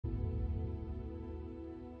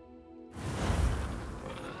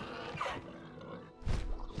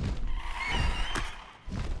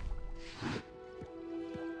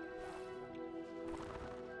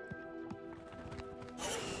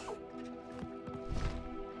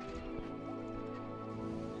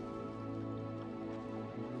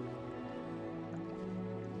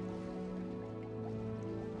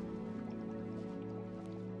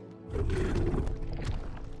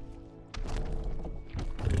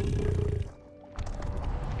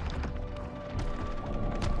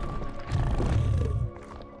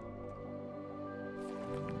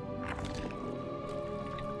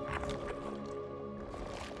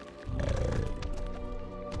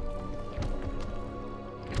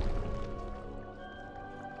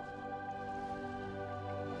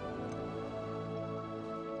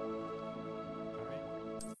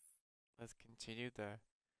continue the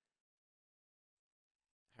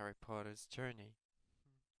Harry Potter's journey.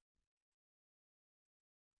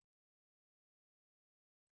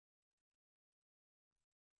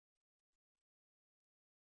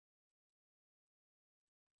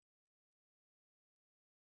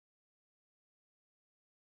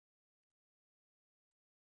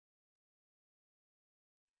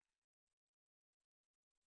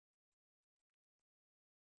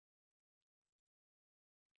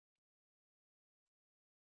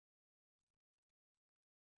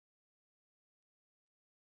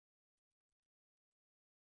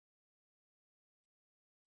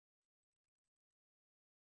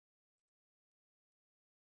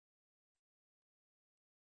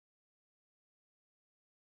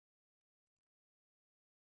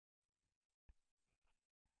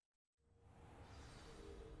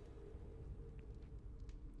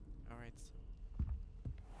 Alright, so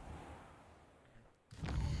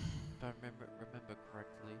if I remember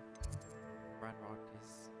correctly, Ranrock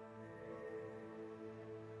is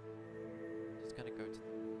just gonna go to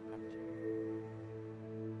the lab.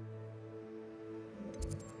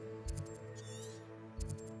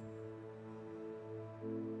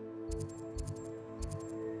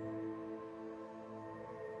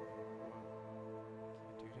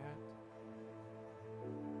 Can't do that.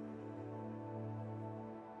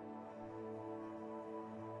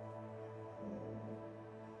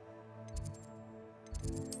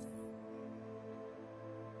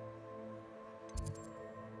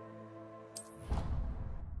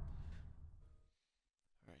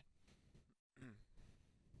 Alright.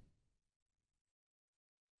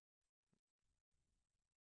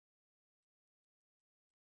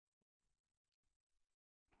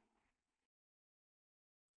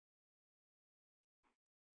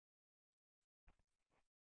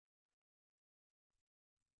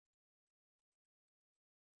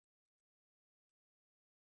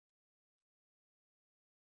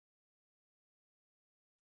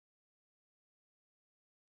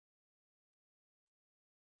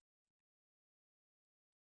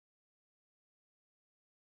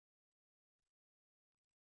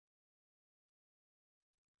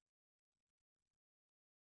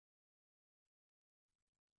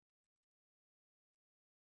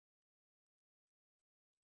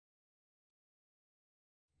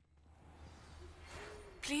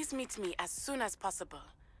 Please meet me as soon as possible.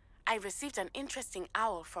 I received an interesting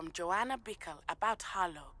owl from Joanna Bickle about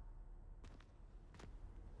Harlow.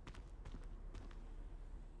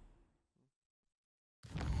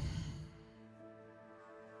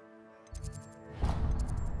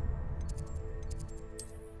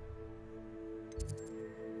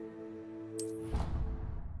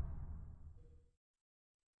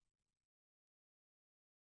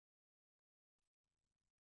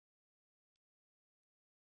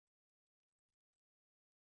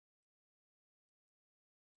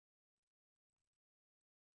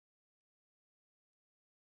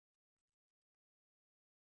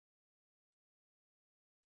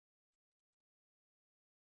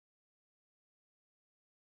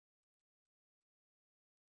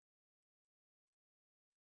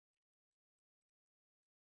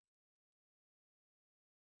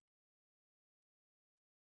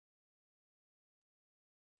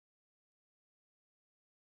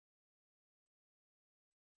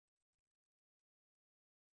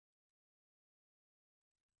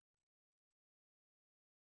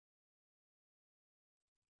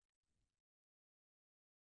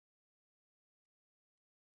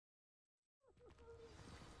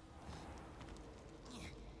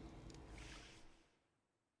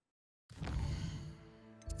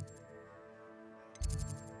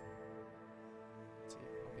 See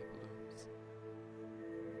poppy blooms.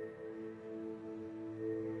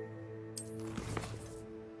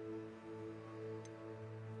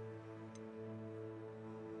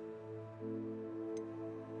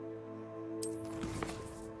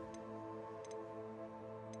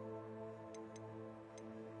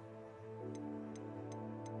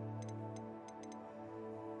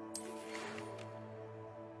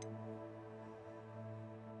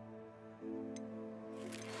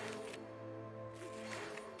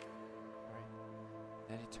 Alright.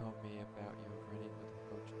 Then he told me about your running with the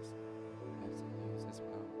coaches. I have some news as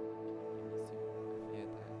well. Give me soon. I fear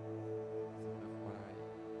that some of what I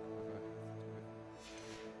cover has to do with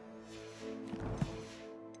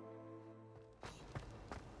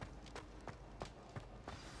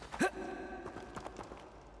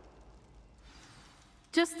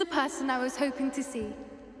Just the person I was hoping to see.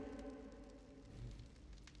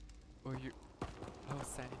 I was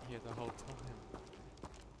standing here the whole time.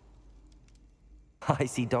 I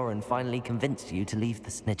see Doran finally convinced you to leave the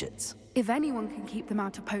Snidgets. If anyone can keep them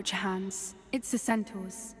out of poacher hands, it's the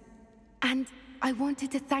centaurs. And I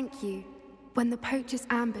wanted to thank you. When the poachers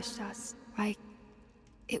ambushed us,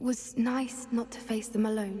 it was nice not to face them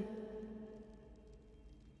alone.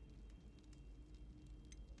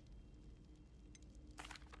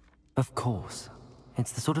 Of course.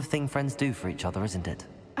 It's the sort of thing friends do for each other, isn't it?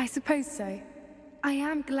 I suppose so. I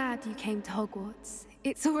am glad you came to Hogwarts.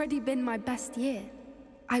 It's already been my best year.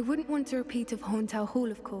 I wouldn't want a repeat of Horntail Hall,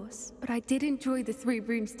 of course, but I did enjoy the Three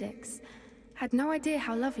Broomsticks. Had no idea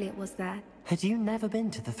how lovely it was there. Had you never been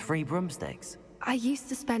to the Three Broomsticks? I used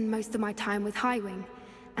to spend most of my time with Highwing,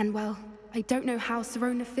 and well, I don't know how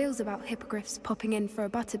Serona feels about hippogriffs popping in for a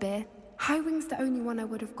butterbeer. Highwing's the only one I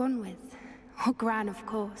would have gone with. Or Gran, of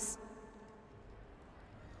course.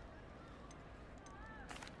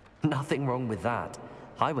 Nothing wrong with that.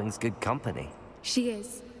 Highwing's good company. She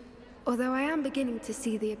is. Although I am beginning to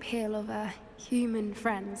see the appeal of, human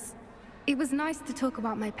friends. It was nice to talk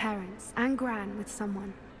about my parents and Gran with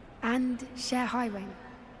someone. And share Highwing.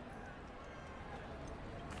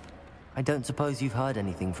 I don't suppose you've heard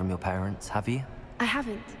anything from your parents, have you? I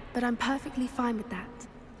haven't, but I'm perfectly fine with that.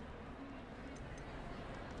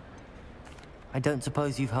 I don't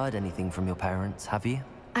suppose you've heard anything from your parents, have you?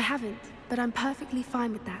 I haven't, but I'm perfectly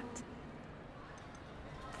fine with that.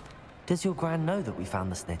 Does your Gran know that we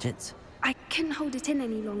found the Snidgets? I couldn't hold it in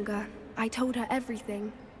any longer. I told her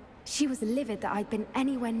everything. She was livid that I'd been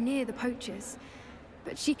anywhere near the poachers.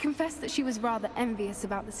 But she confessed that she was rather envious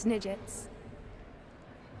about the Snidgets.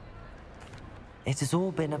 It has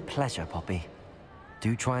all been a pleasure, Poppy.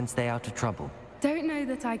 Do try and stay out of trouble. Don't know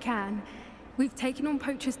that I can. We've taken on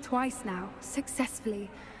poachers twice now, successfully.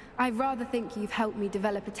 I rather think you've helped me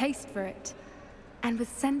develop a taste for it. And with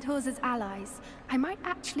centaurs as allies, I might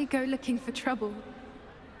actually go looking for trouble.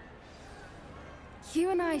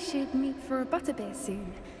 You and I should meet for a butterbeer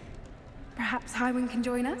soon. Perhaps Highwing can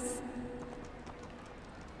join us?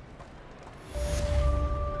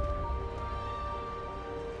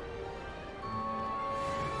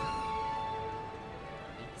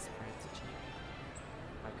 These friends achieve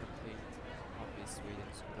I complete Poppy's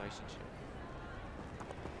Sweden's relationship.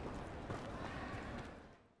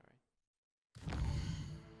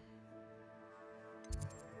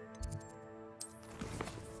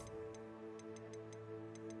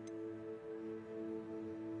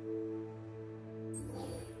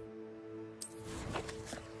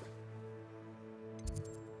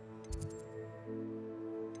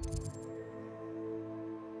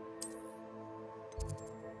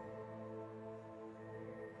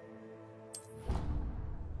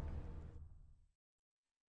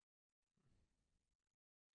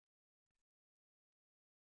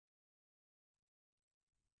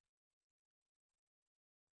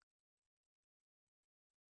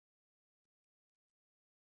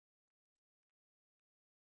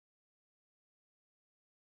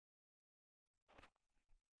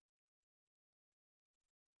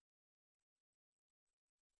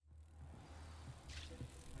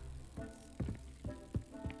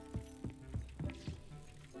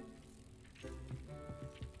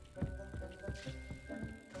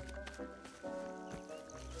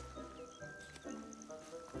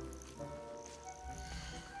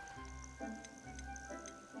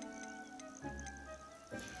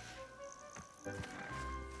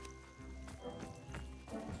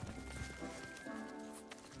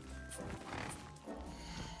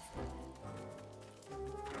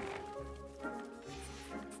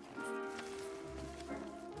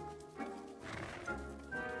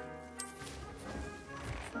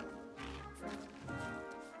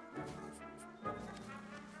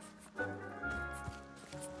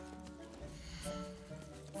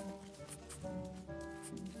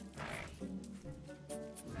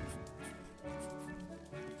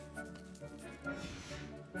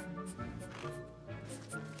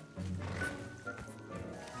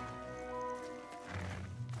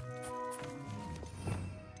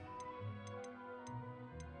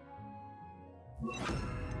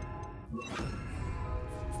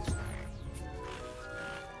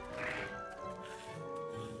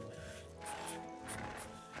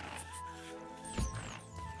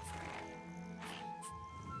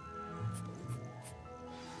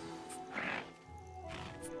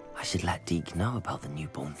 I should let Deke know about the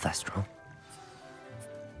newborn Thestral.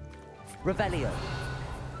 Revelio!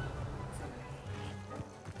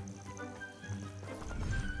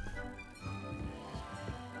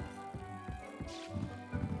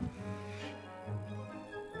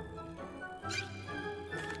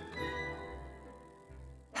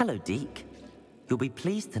 Hello, Deke. You'll be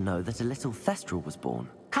pleased to know that a little Thestral was born.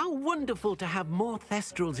 How wonderful to have more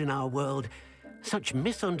Thestrals in our world. Such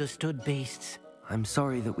misunderstood beasts. I'm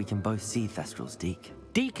sorry that we can both see Thestrals, Deke.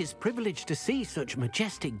 Deke is privileged to see such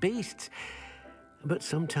majestic beasts, but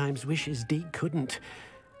sometimes wishes Deke couldn't.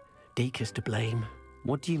 Deke is to blame.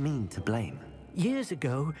 What do you mean, to blame? Years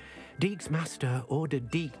ago, Deke's master ordered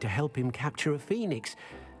Deke to help him capture a phoenix,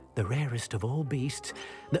 the rarest of all beasts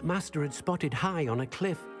that Master had spotted high on a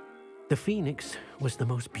cliff. The phoenix was the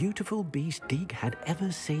most beautiful beast Deke had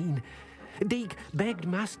ever seen. Deke begged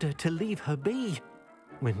Master to leave her be.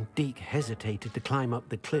 When Deke hesitated to climb up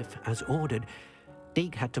the cliff as ordered,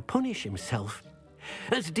 Deke had to punish himself.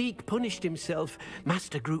 As Deke punished himself,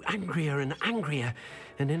 Master grew angrier and angrier,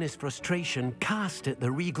 and in his frustration cast at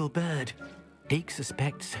the regal bird. Deke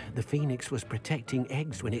suspects the phoenix was protecting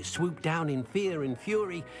eggs when it swooped down in fear and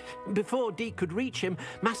fury. Before Deke could reach him,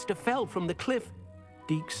 Master fell from the cliff.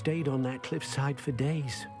 Deke stayed on that cliffside for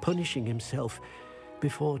days, punishing himself,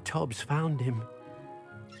 before Tobbs found him.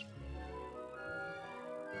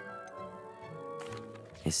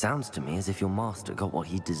 It sounds to me as if your master got what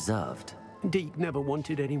he deserved. Deke never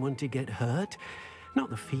wanted anyone to get hurt. Not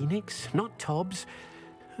the phoenix, not Tobbs,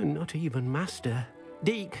 and not even Master.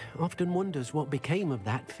 Deke often wonders what became of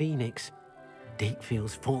that phoenix. Deke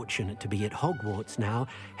feels fortunate to be at Hogwarts now,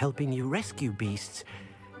 helping you rescue beasts.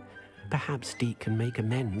 Perhaps Deke can make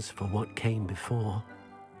amends for what came before.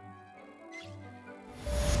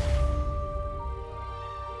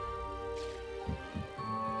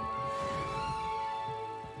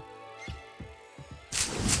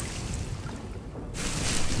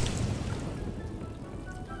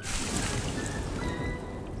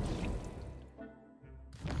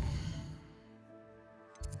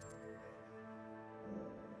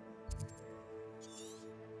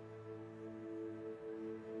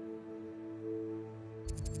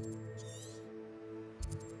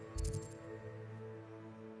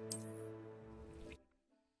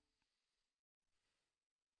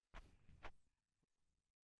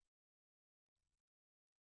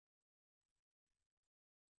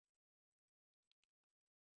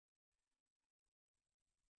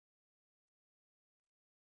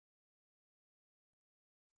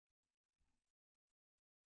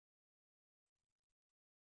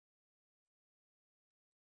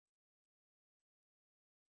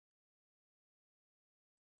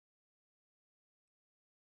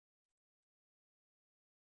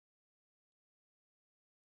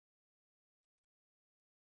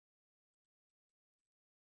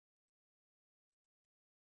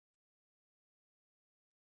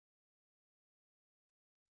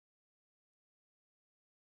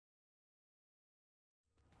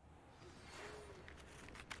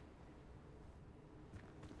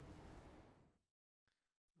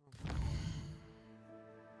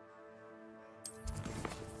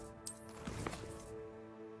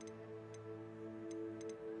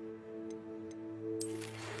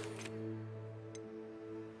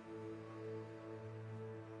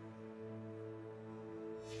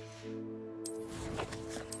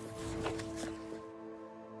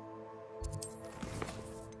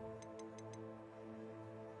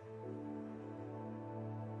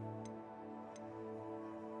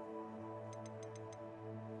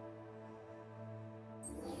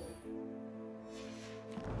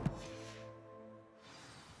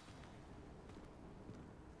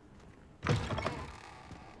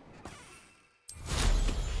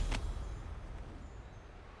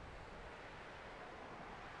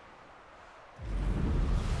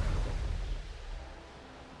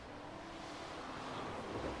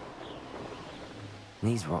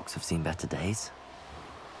 These rocks have seen better days.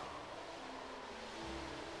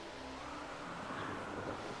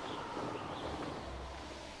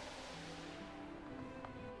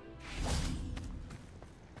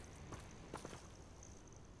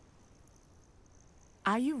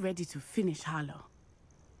 Are you ready to finish Harlow?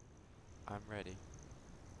 I'm ready.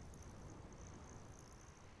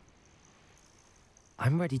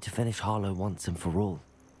 I'm ready to finish Harlow once and for all.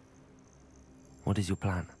 What is your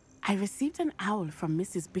plan? I received an owl from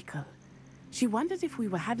Mrs. Bickle. She wondered if we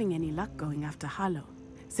were having any luck going after Harlow.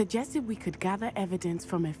 Suggested we could gather evidence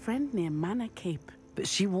from a friend near Manor Cape. But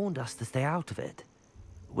she warned us to stay out of it.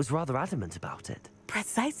 Was rather adamant about it.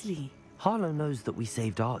 Precisely. Harlow knows that we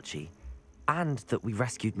saved Archie, and that we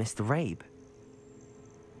rescued Mr. Rabe.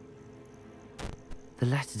 The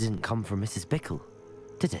letter didn't come from Mrs. Bickle,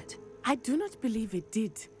 did it? I do not believe it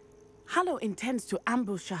did. Harlow intends to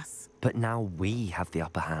ambush us. But now we have the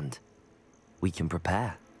upper hand. We can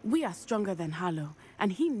prepare. We are stronger than Harlow,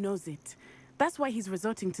 and he knows it. That's why he's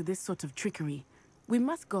resorting to this sort of trickery. We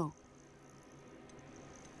must go.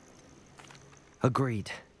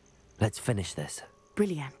 Agreed. Let's finish this.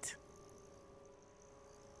 Brilliant.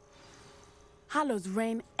 Harlow's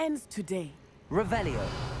reign ends today. Revelio.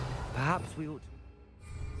 Perhaps we ought to...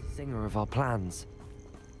 Singer of our plans.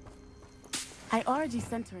 I already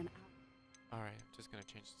sent her an... Alright, I'm just gonna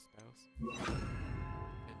change the spells.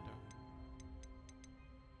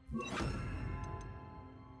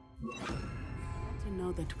 I want to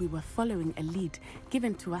know that we were following a lead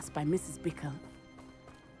given to us by Mrs. Bickle.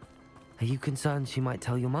 Are you concerned she might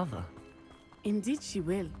tell your mother? Indeed she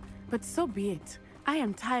will, but so be it. I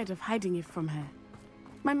am tired of hiding it from her.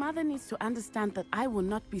 My mother needs to understand that I will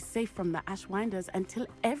not be safe from the Ashwinders until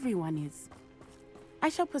everyone is. I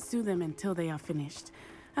shall pursue them until they are finished,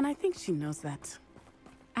 and I think she knows that.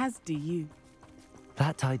 As do you.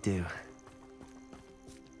 That I do.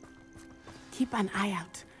 Keep an eye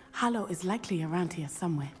out. Harlow is likely around here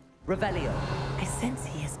somewhere. Revelio. I sense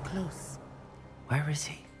he is close. Where is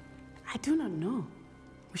he? I do not know.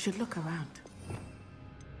 We should look around.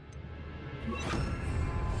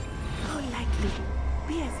 How likely?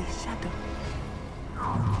 Be as a shadow.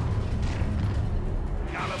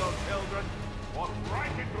 Gullible children, walk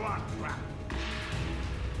right into our trap.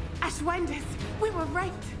 Ashwinders, we were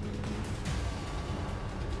right.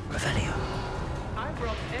 Revelio. I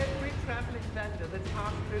brought every traveling vendor that's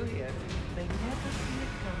passed through here. They never see it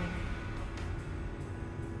coming.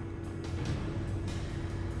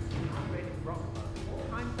 I've raided Rockford more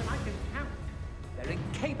times than I can count. They're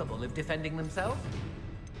incapable of defending themselves.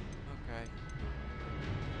 Okay.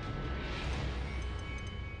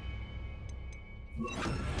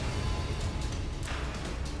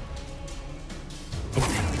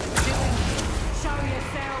 Show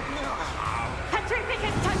yourself.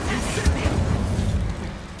 Petrificus Totem.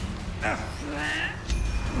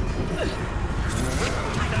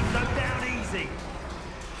 Don't go down easy.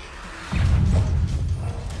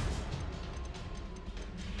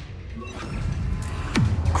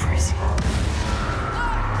 Crazy.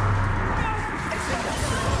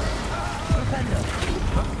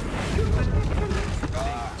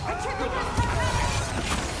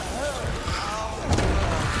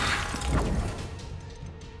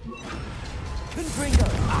 Confringo.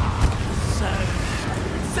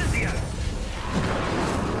 Cynthia!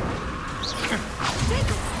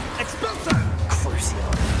 Expulso! Crucio.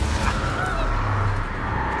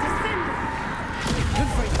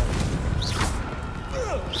 Confringo.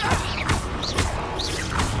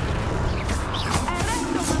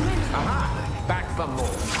 Aha! Back for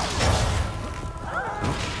more.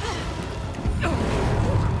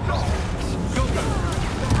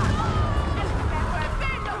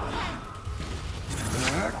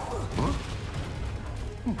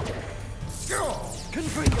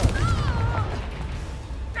 Confringo.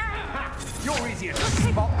 You're easier to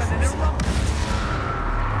spot than an eruption.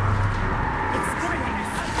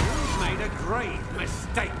 You've made a grave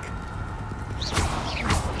mistake.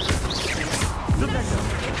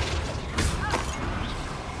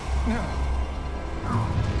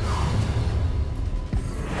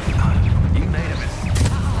 You made a mistake.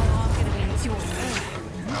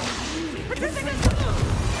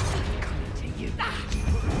 Coming to you.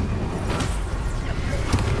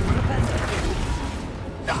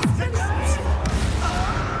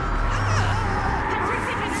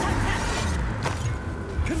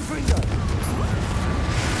 Confringo.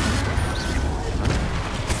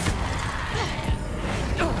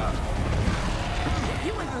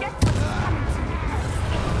 You will get what's coming to you.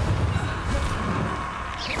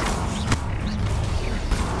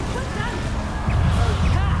 Well done.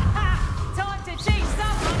 Time to teach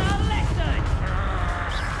someone a lesson!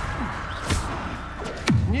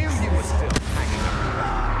 Knew you were still hanging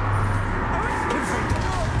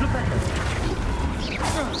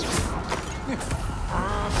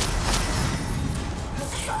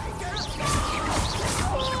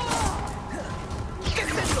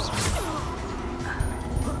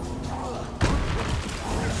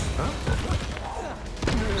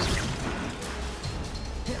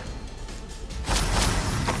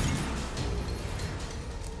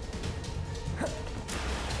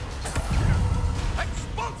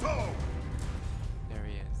Expulso! There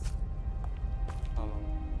he is. Harlow.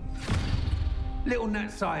 Little Nat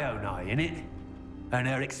Sione, innit? And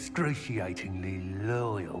her excruciatingly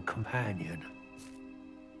loyal companion.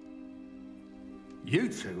 You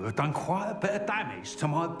two have done quite a bit of damage to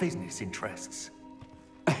my business interests.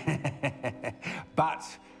 But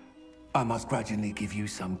I must grudgingly give you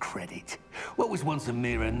some credit. What was once a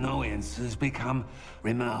mere annoyance has become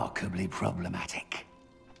remarkably problematic.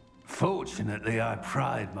 Fortunately, I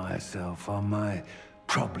pride myself on my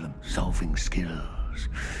problem-solving skills.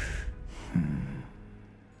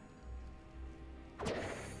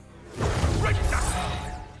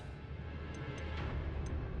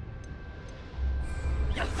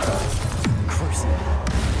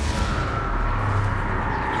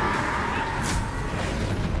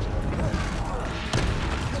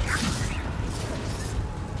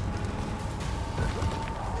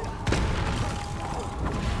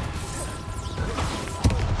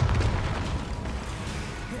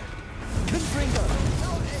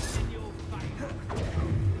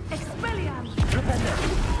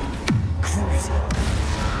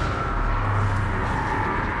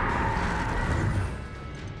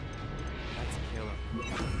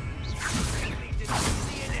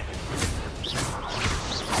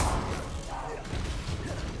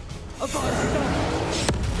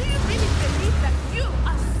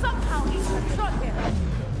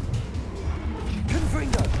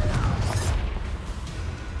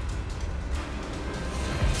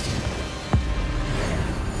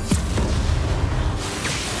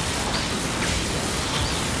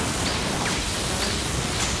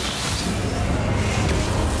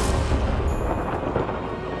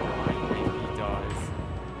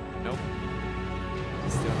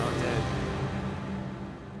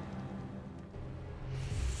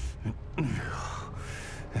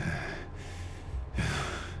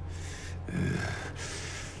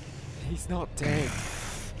 He's not dead.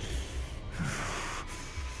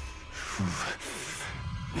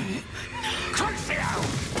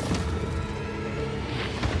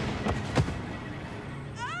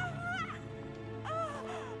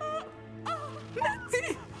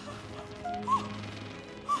 Natty!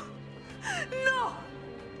 No!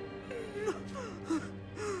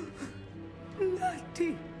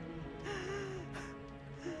 Natty!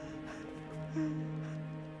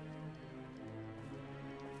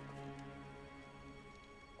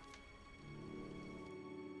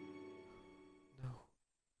 No.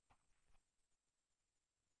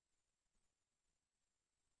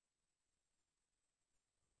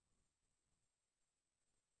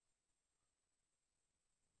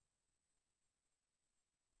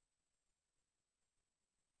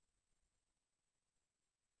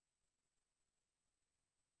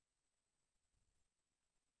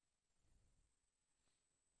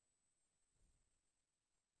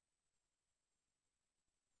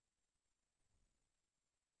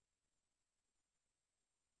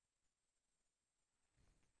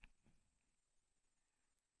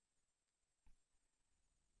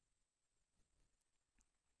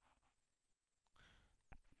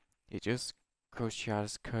 He just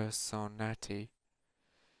Cruciatus curse on Natty.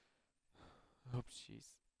 I hope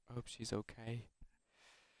she's okay.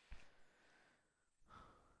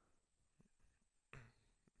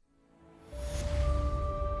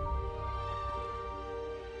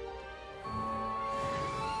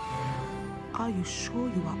 Are you sure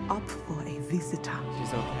you are up for a visitor?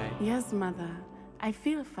 She's okay. Yes, Mother. I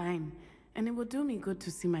feel fine, and it will do me good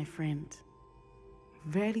to see my friend.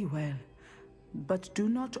 Very well. But do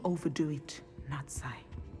not overdo it, Natsai.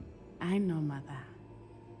 I know, Mother.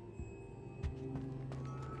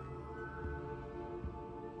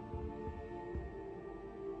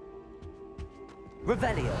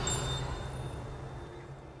 Revelio.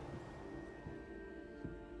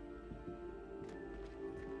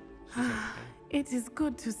 It is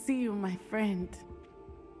good to see you, my friend.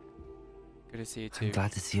 Good to see you too. I'm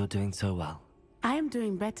glad to see you're doing so well. I am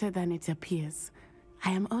doing better than it appears. I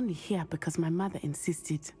am only here because my mother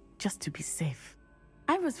insisted, just to be safe.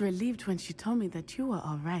 I was relieved when she told me that you were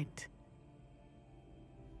all right.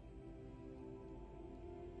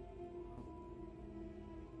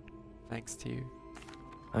 Thanks to you.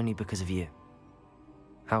 Only because of you.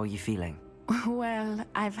 How are you feeling? Well,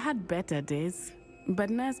 I've had better days, but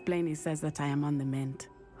Nurse Blaney says that I am on the mend.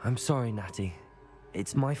 I'm sorry, Natty.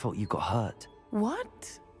 It's my fault you got hurt.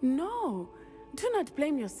 What? No. Do not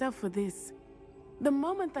blame yourself for this. The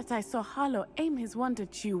moment that I saw Harlow aim his wand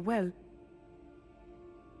at you, well...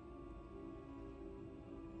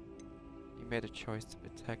 You made a choice to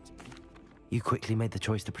protect me. You quickly made the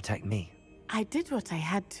choice to protect me. I did what I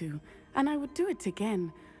had to, and I would do it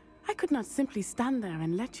again. I could not simply stand there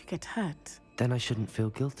and let you get hurt. Then I shouldn't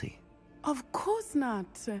feel guilty. Of course not.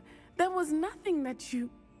 There was nothing that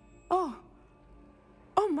you... Oh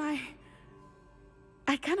my...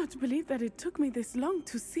 I cannot believe that it took me this long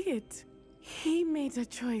to see it. He made a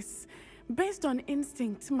choice based on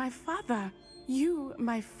instinct. My father, you,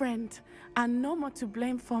 my friend, are no more to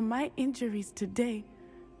blame for my injuries today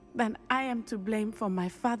than I am to blame for my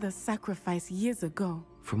father's sacrifice years ago.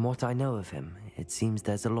 From what I know of him, it seems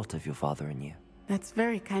there's a lot of your father in you. That's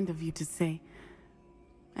very kind of you to say.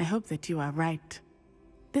 I hope that you are right.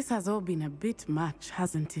 This has all been a bit much,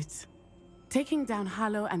 hasn't it? Taking down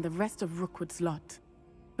Harlow and the rest of Rookwood's lot.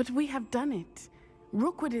 But we have done it.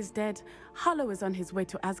 Rookwood is dead, Harlow is on his way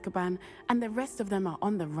to Azkaban, and the rest of them are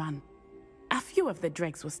on the run. A few of the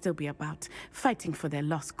dregs will still be about, fighting for their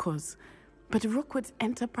lost cause. But Rookwood's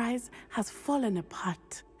enterprise has fallen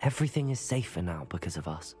apart. Everything is safer now because of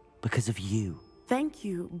us. Because of you. Thank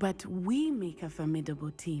you, but we make a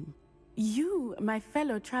formidable team. You, my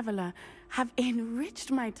fellow traveler, have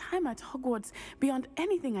enriched my time at Hogwarts beyond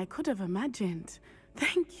anything I could have imagined.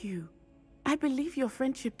 Thank you. I believe your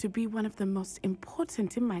friendship to be one of the most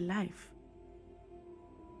important in my life.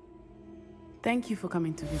 Thank you for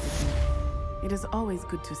coming to visit me. It is always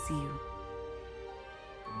good to see you.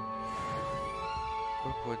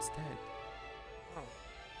 Rookwood's dead. Oh.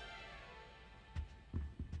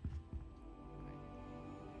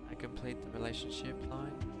 I complete the relationship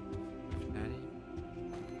line with Natty.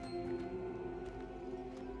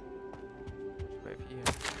 Right here.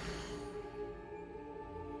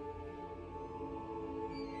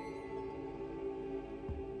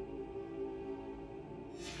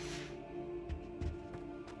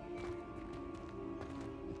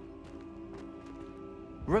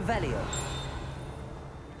 Revelio.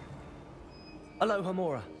 Aloha,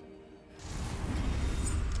 Mora.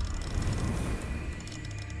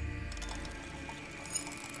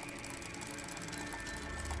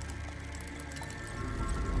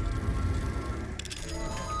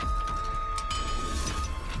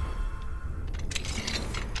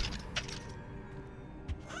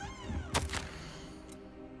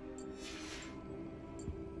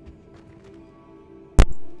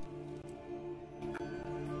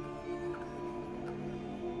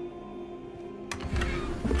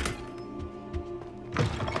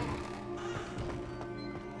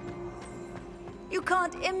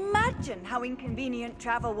 can't imagine how inconvenient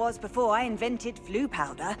travel was before I invented flu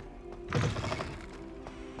powder.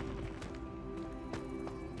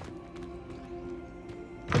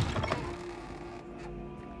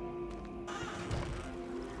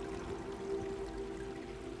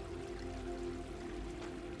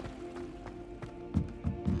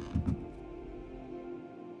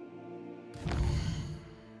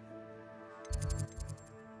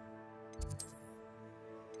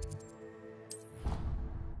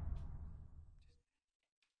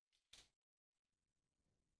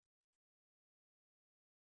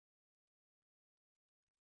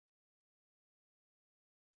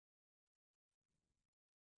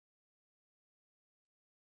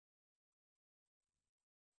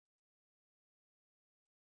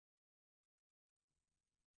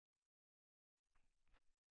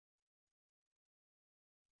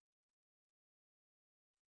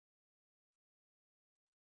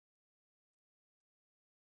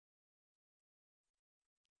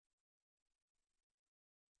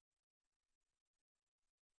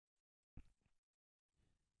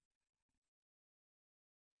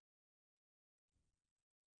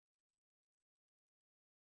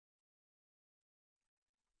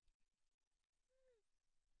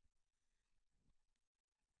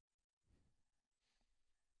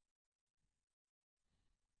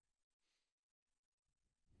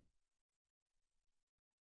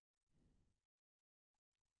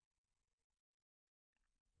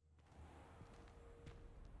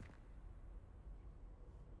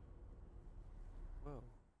 Whoa.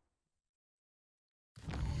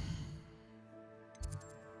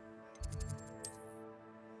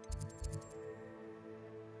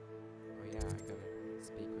 Oh yeah, I gotta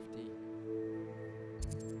speak with Dee.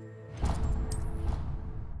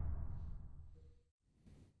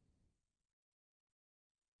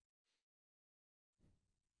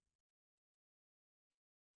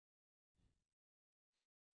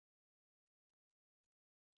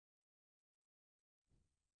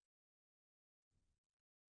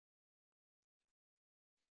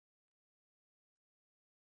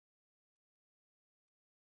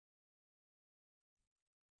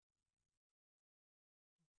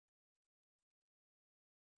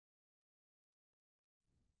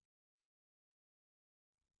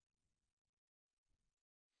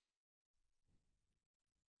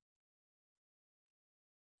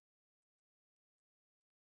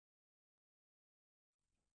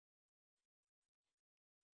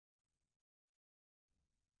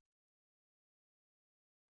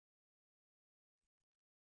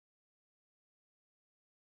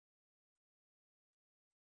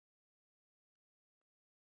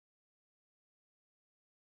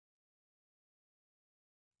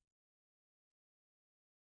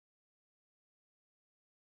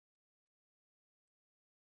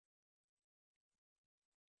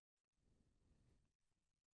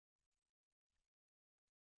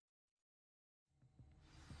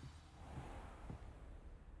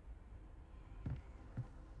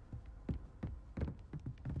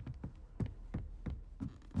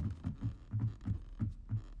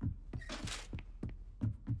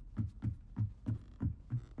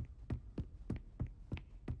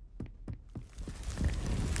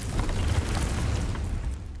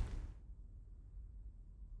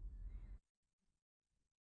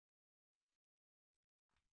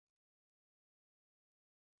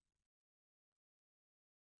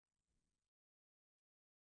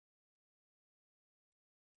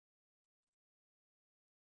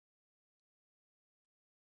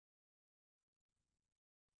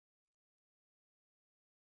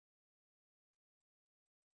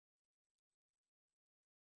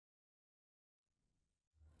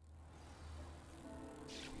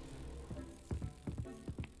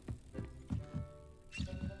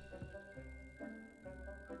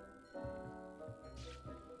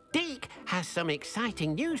 Deke has some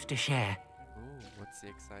exciting news to share. Ooh, what's the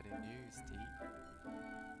exciting news, Dee?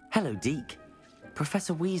 Hello, Deke.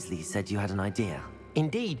 Professor Weasley said you had an idea.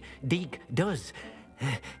 Indeed, Deke does.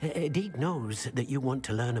 Deke knows that you want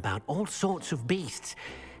to learn about all sorts of beasts,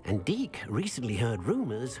 and Deke recently heard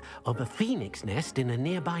rumors of a phoenix nest in a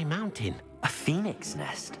nearby mountain. A phoenix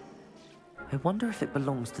nest? I wonder if it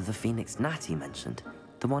belongs to the phoenix gnat he mentioned,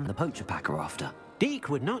 the one the poacher pack are after. Deke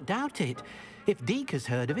would not doubt it. If Deke has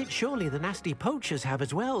heard of it, surely the nasty poachers have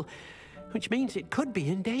as well, which means it could be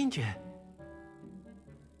in danger.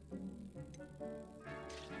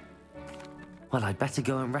 Well, I'd better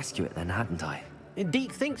go and rescue it then, hadn't I?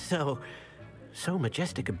 Deke thinks so. So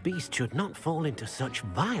majestic a beast should not fall into such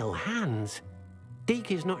vile hands.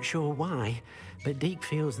 Deke is not sure why, but Deke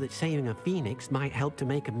feels that saving a phoenix might help to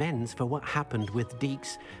make amends for what happened with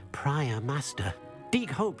Deke's prior master.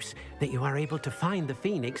 Deke hopes that you are able to find the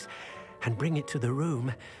Phoenix and bring it to the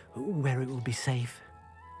room where it will be safe.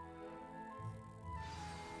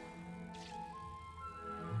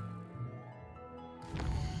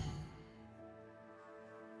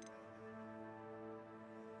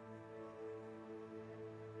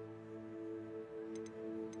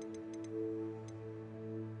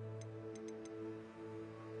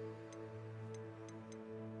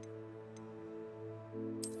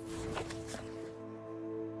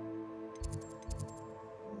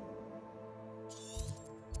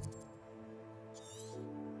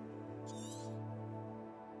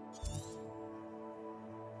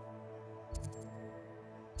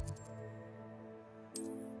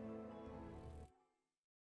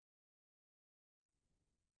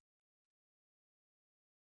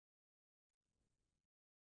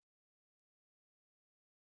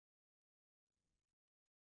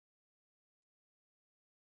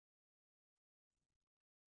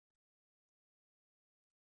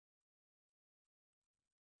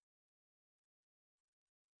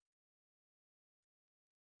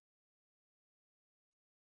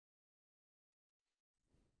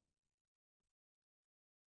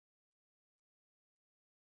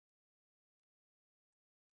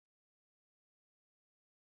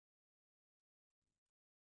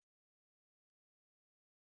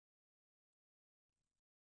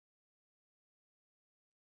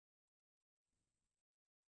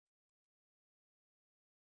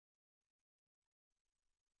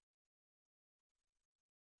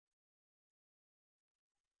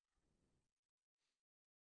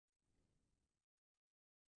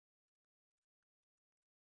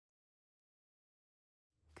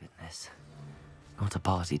 Goodness. Not a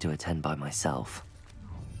party to attend by myself.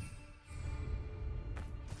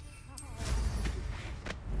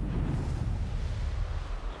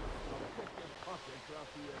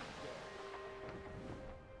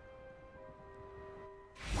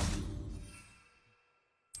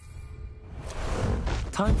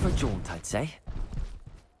 Time for a jaunt, I'd say.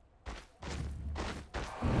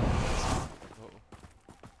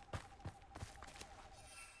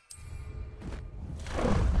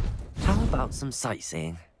 How about some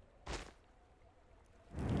sightseeing?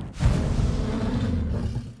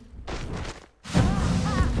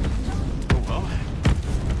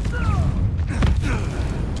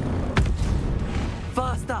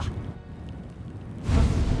 Faster!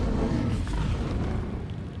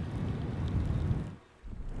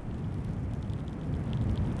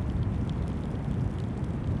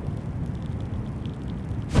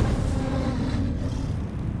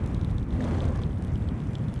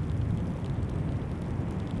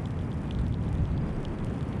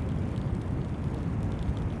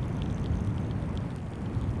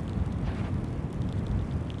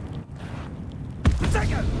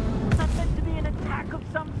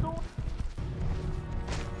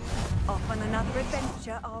 Off on another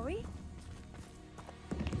adventure, are we?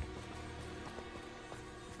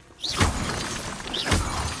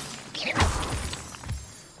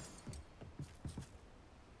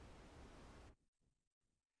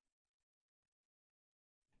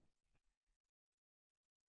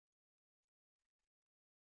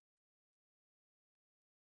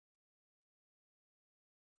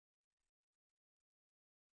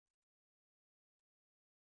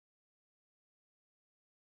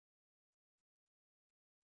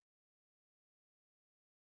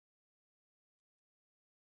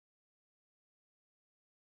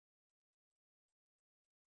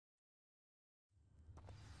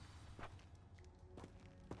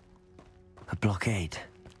 A blockade.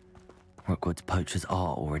 Rookwood's poachers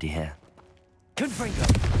are already here. Confringo!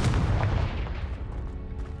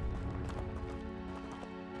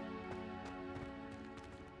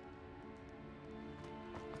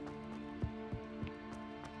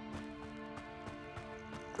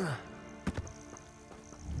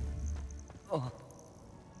 Oh.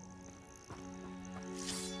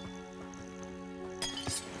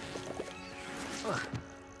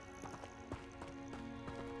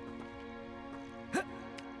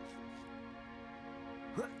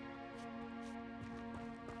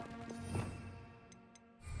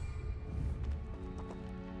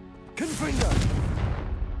 Confringo!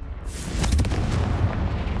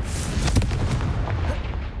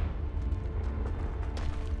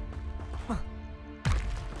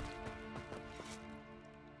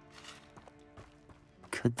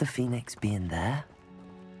 Could the Phoenix be in there?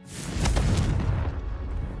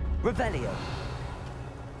 Revelio!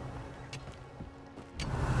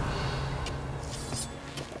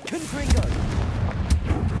 Confringo!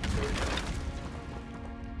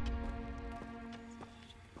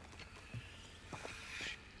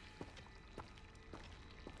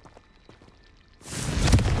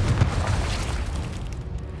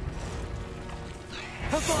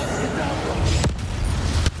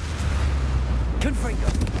 Confringo!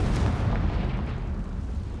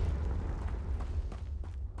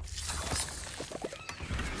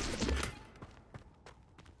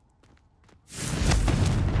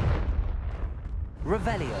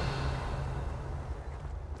 Revelio.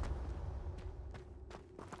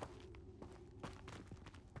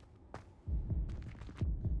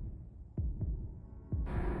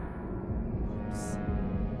 Oops.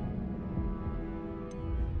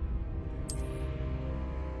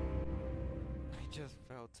 I just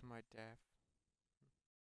fell to my death.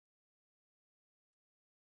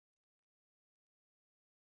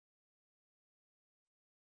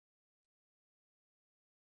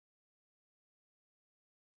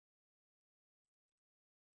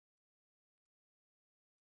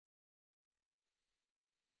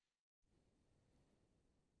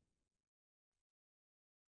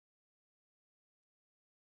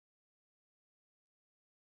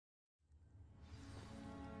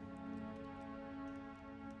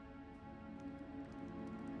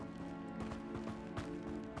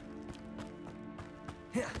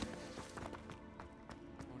 I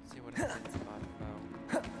want to see what happens if I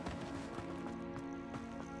fell.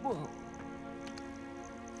 Whoa.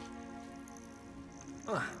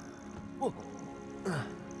 Whoa.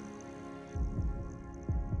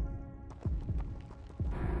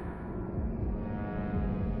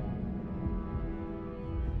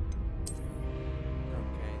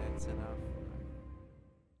 Okay, that's enough.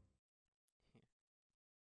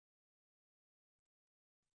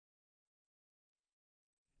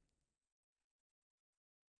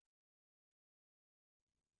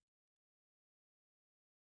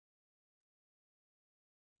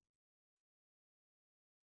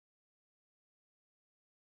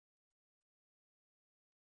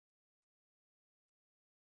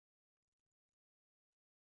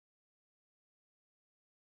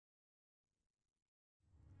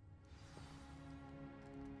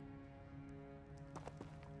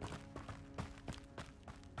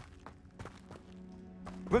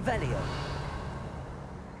 Revelio.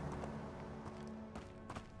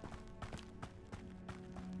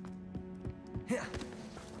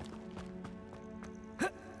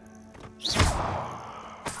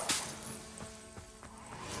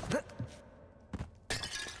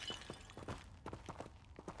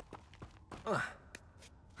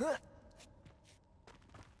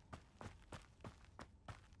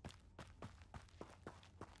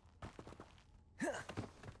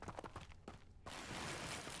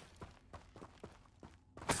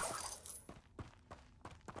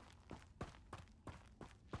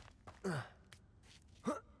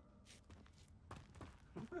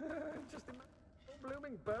 Just a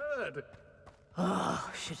blooming bird.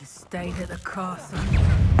 Oh, should have stayed at the castle.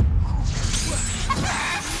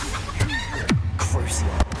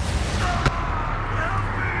 Crucio.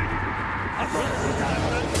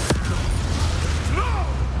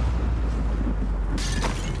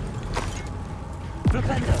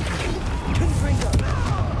 Flipendo. Confringo.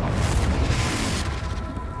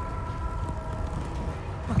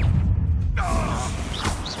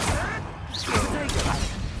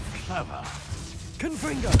 Clever.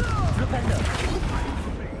 Confringo. Flipendo.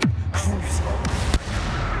 Crucio.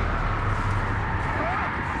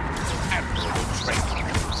 Admirable trick.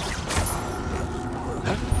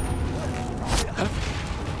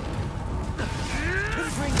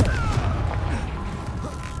 Confringo.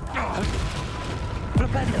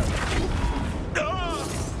 Flipendo.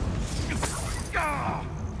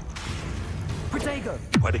 Protego.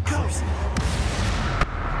 Where'd it go?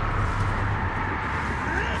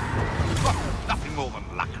 Nothing more than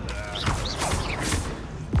luck.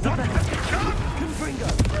 Confringo.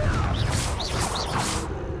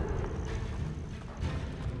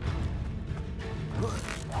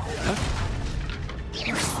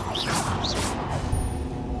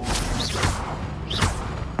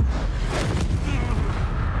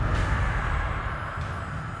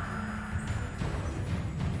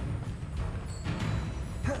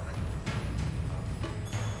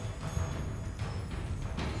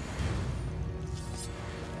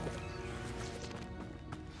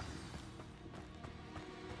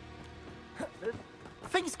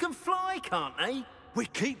 Things can fly, can't they? We're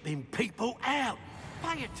keeping people out.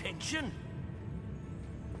 Pay attention.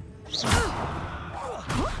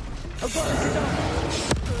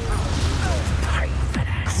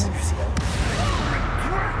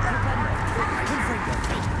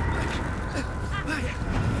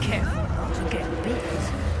 Careful not to get bit.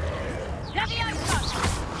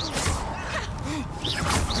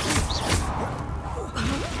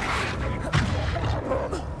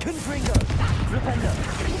 Confringo. Flipendo.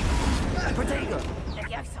 Protego.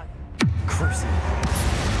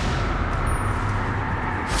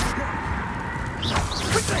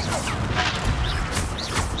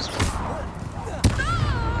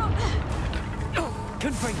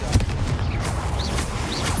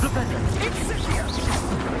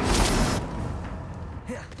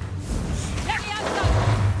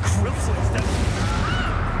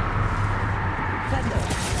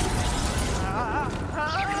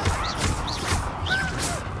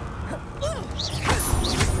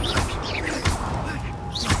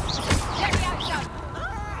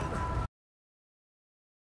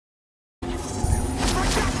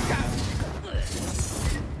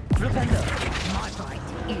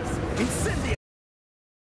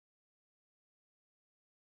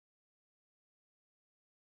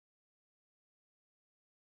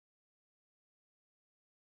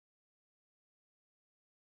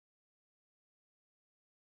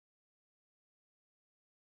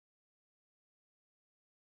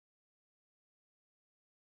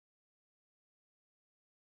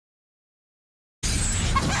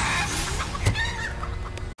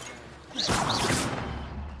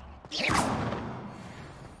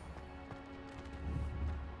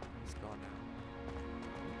 He's gone now.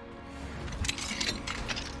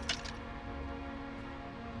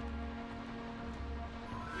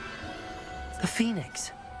 The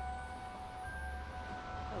Phoenix.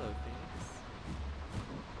 Hello,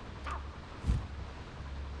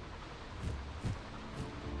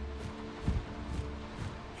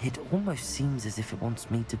 Phoenix. It almost seems as if it wants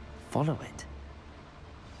me to follow it.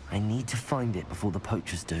 I need to find it before the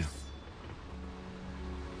poachers do.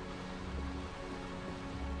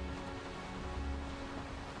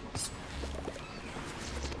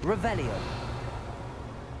 Revelio.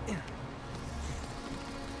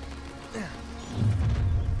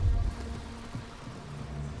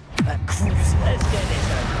 Let's get this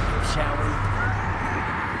over with, shall we?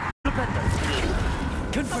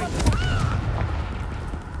 Confirm.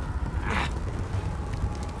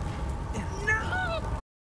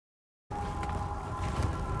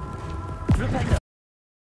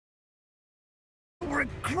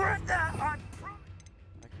 Regret that! I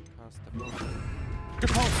can cast the ball.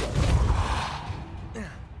 Depulso!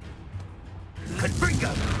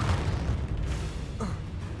 Confringo!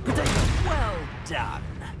 Potato! Well done!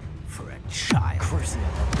 For a child! Crucio!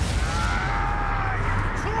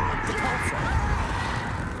 Depulso!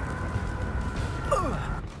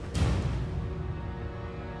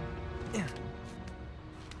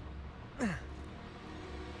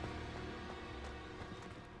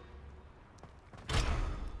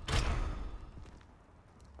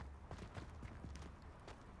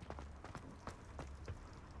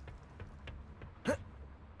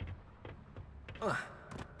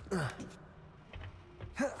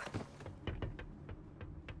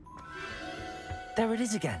 There it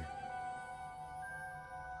is again.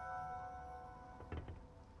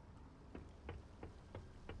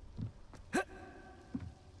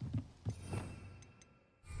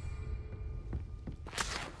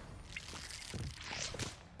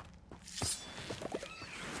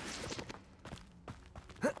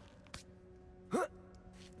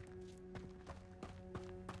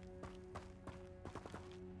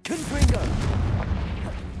 Confringo!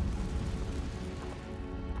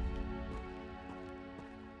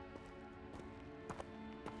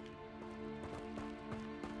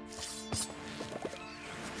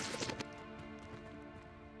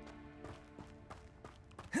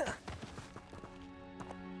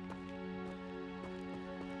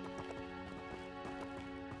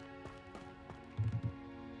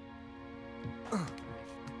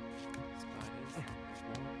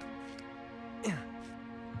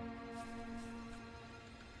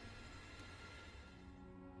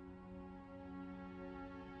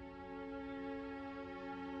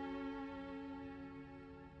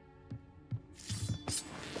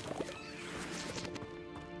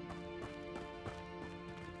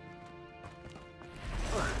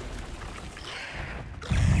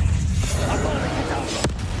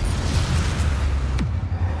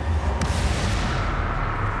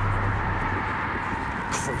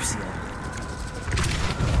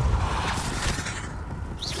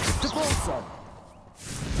 Depulso!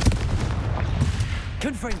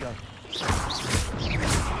 Confringo!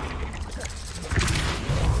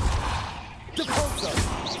 Depulso!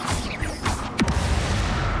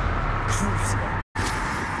 Crucio!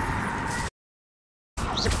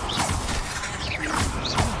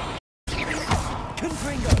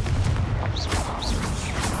 Confringo!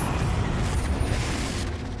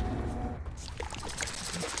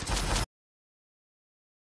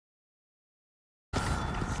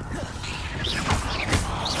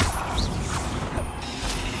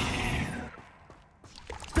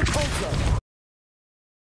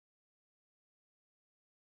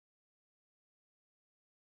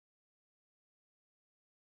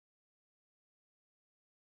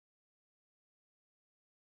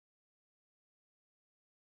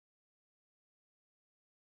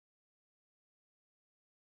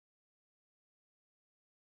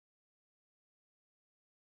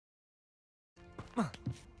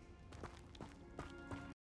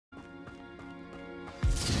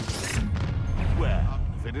 Well,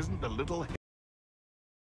 if it isn't the little...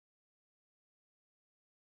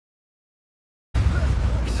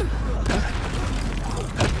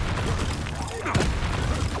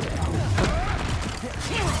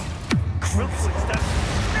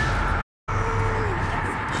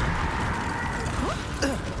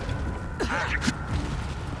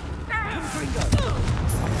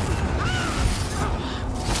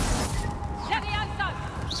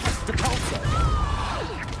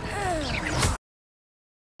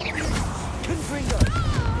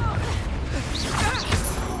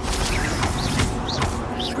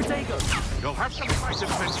 You'll have to fight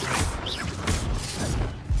eventually.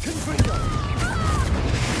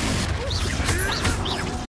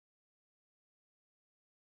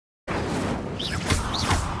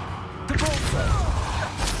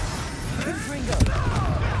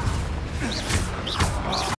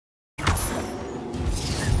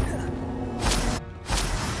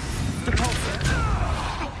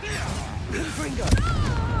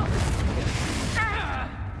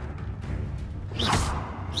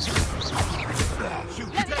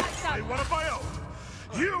 One of my own.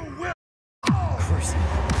 You will.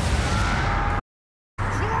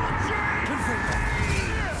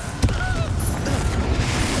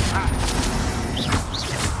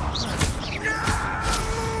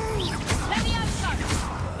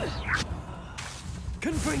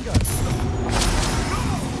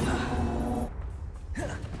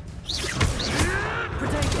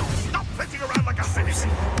 Stop flitting around like a fish.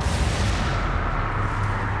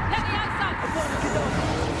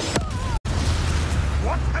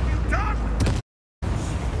 What have you done?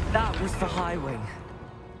 That was for Highwing.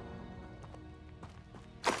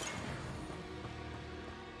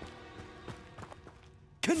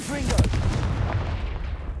 Confringo!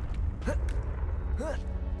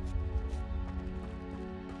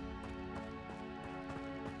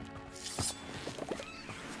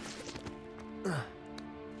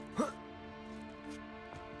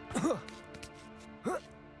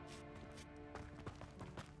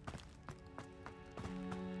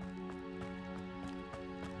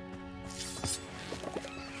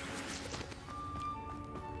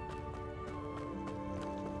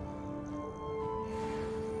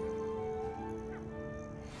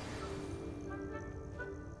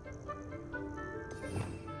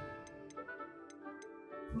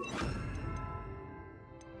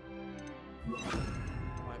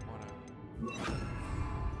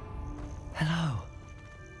 Hello.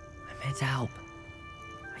 I'm here to help.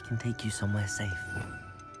 I can take you somewhere safe.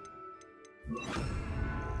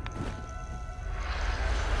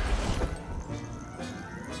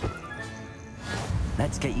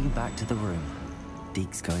 Let's get you back to the room.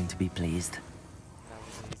 Deke's going to be pleased. That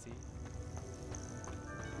was easy.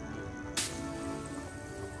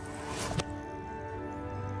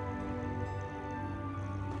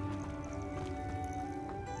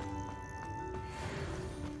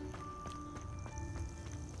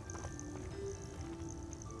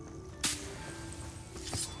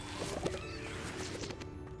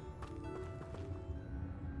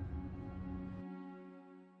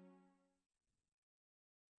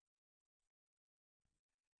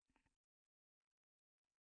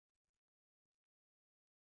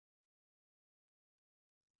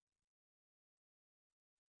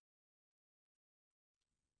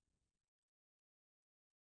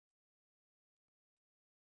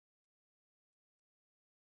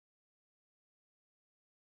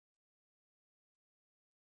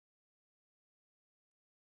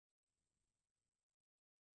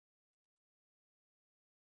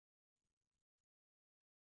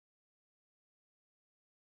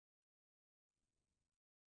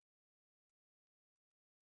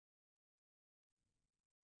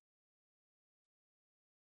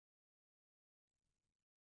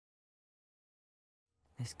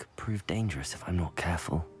 This could prove dangerous if I'm not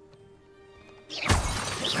careful.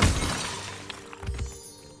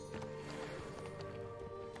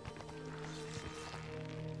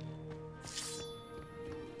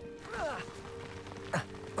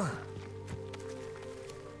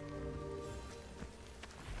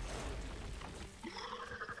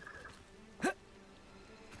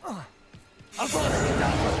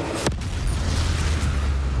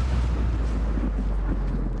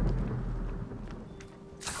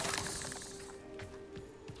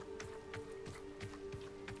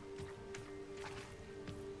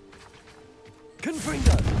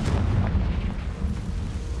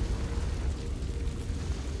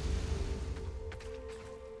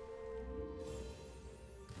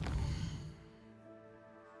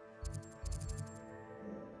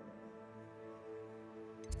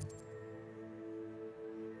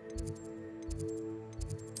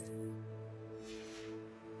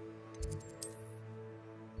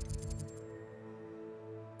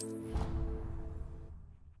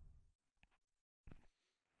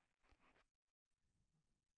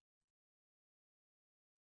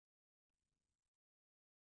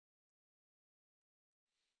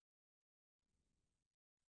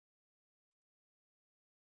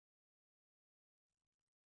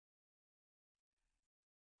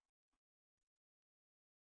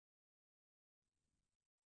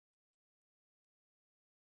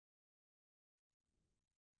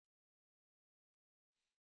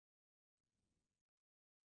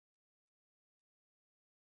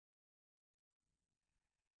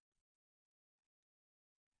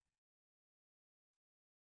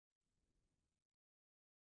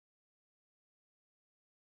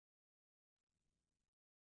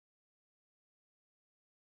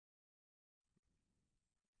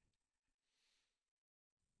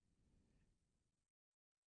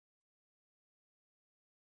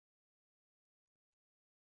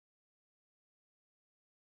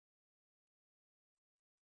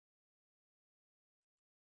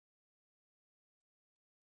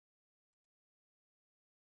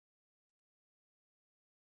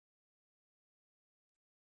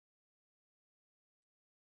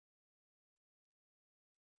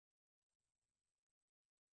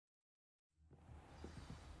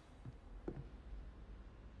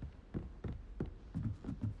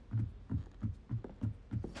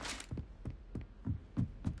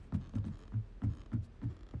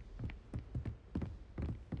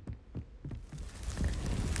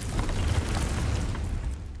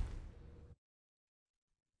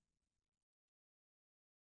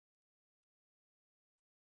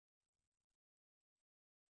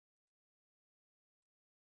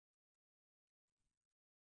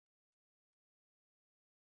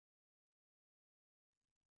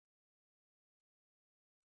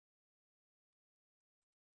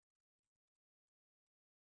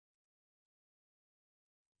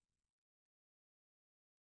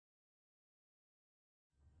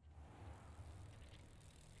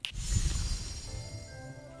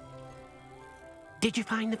 Did you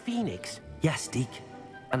find the phoenix? Yes, Deke.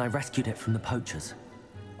 And I rescued it from the poachers.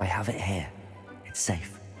 I have it here. It's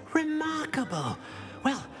safe. Remarkable!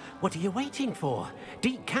 Well, what are you waiting for?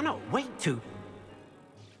 Deke cannot wait to...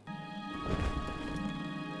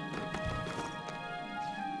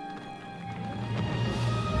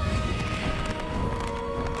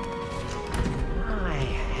 My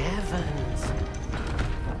heavens!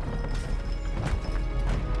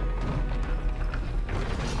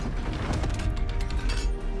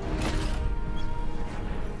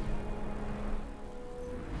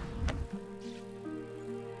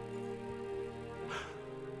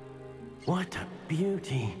 What a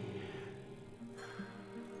beauty!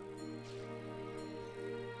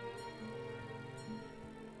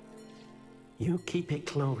 You keep it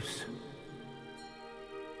close.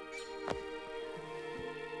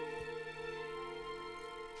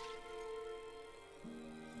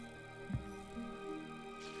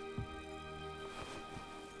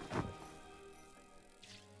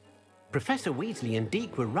 Professor Weasley and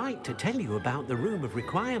Deke were right to tell you about the Room of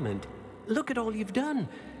Requirement. Look at all you've done,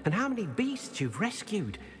 and how many beasts you've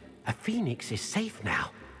rescued. A phoenix is safe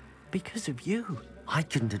now, because of you. I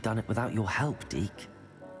couldn't have done it without your help, Deke.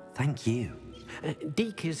 Thank you.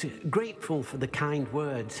 Deke is grateful for the kind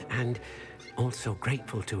words, and also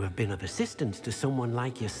grateful to have been of assistance to someone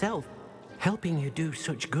like yourself. Helping you do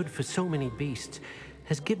such good for so many beasts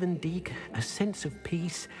has given Deke a sense of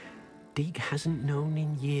peace Deke hasn't known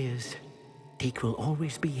in years. Deke will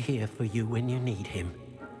always be here for you when you need him.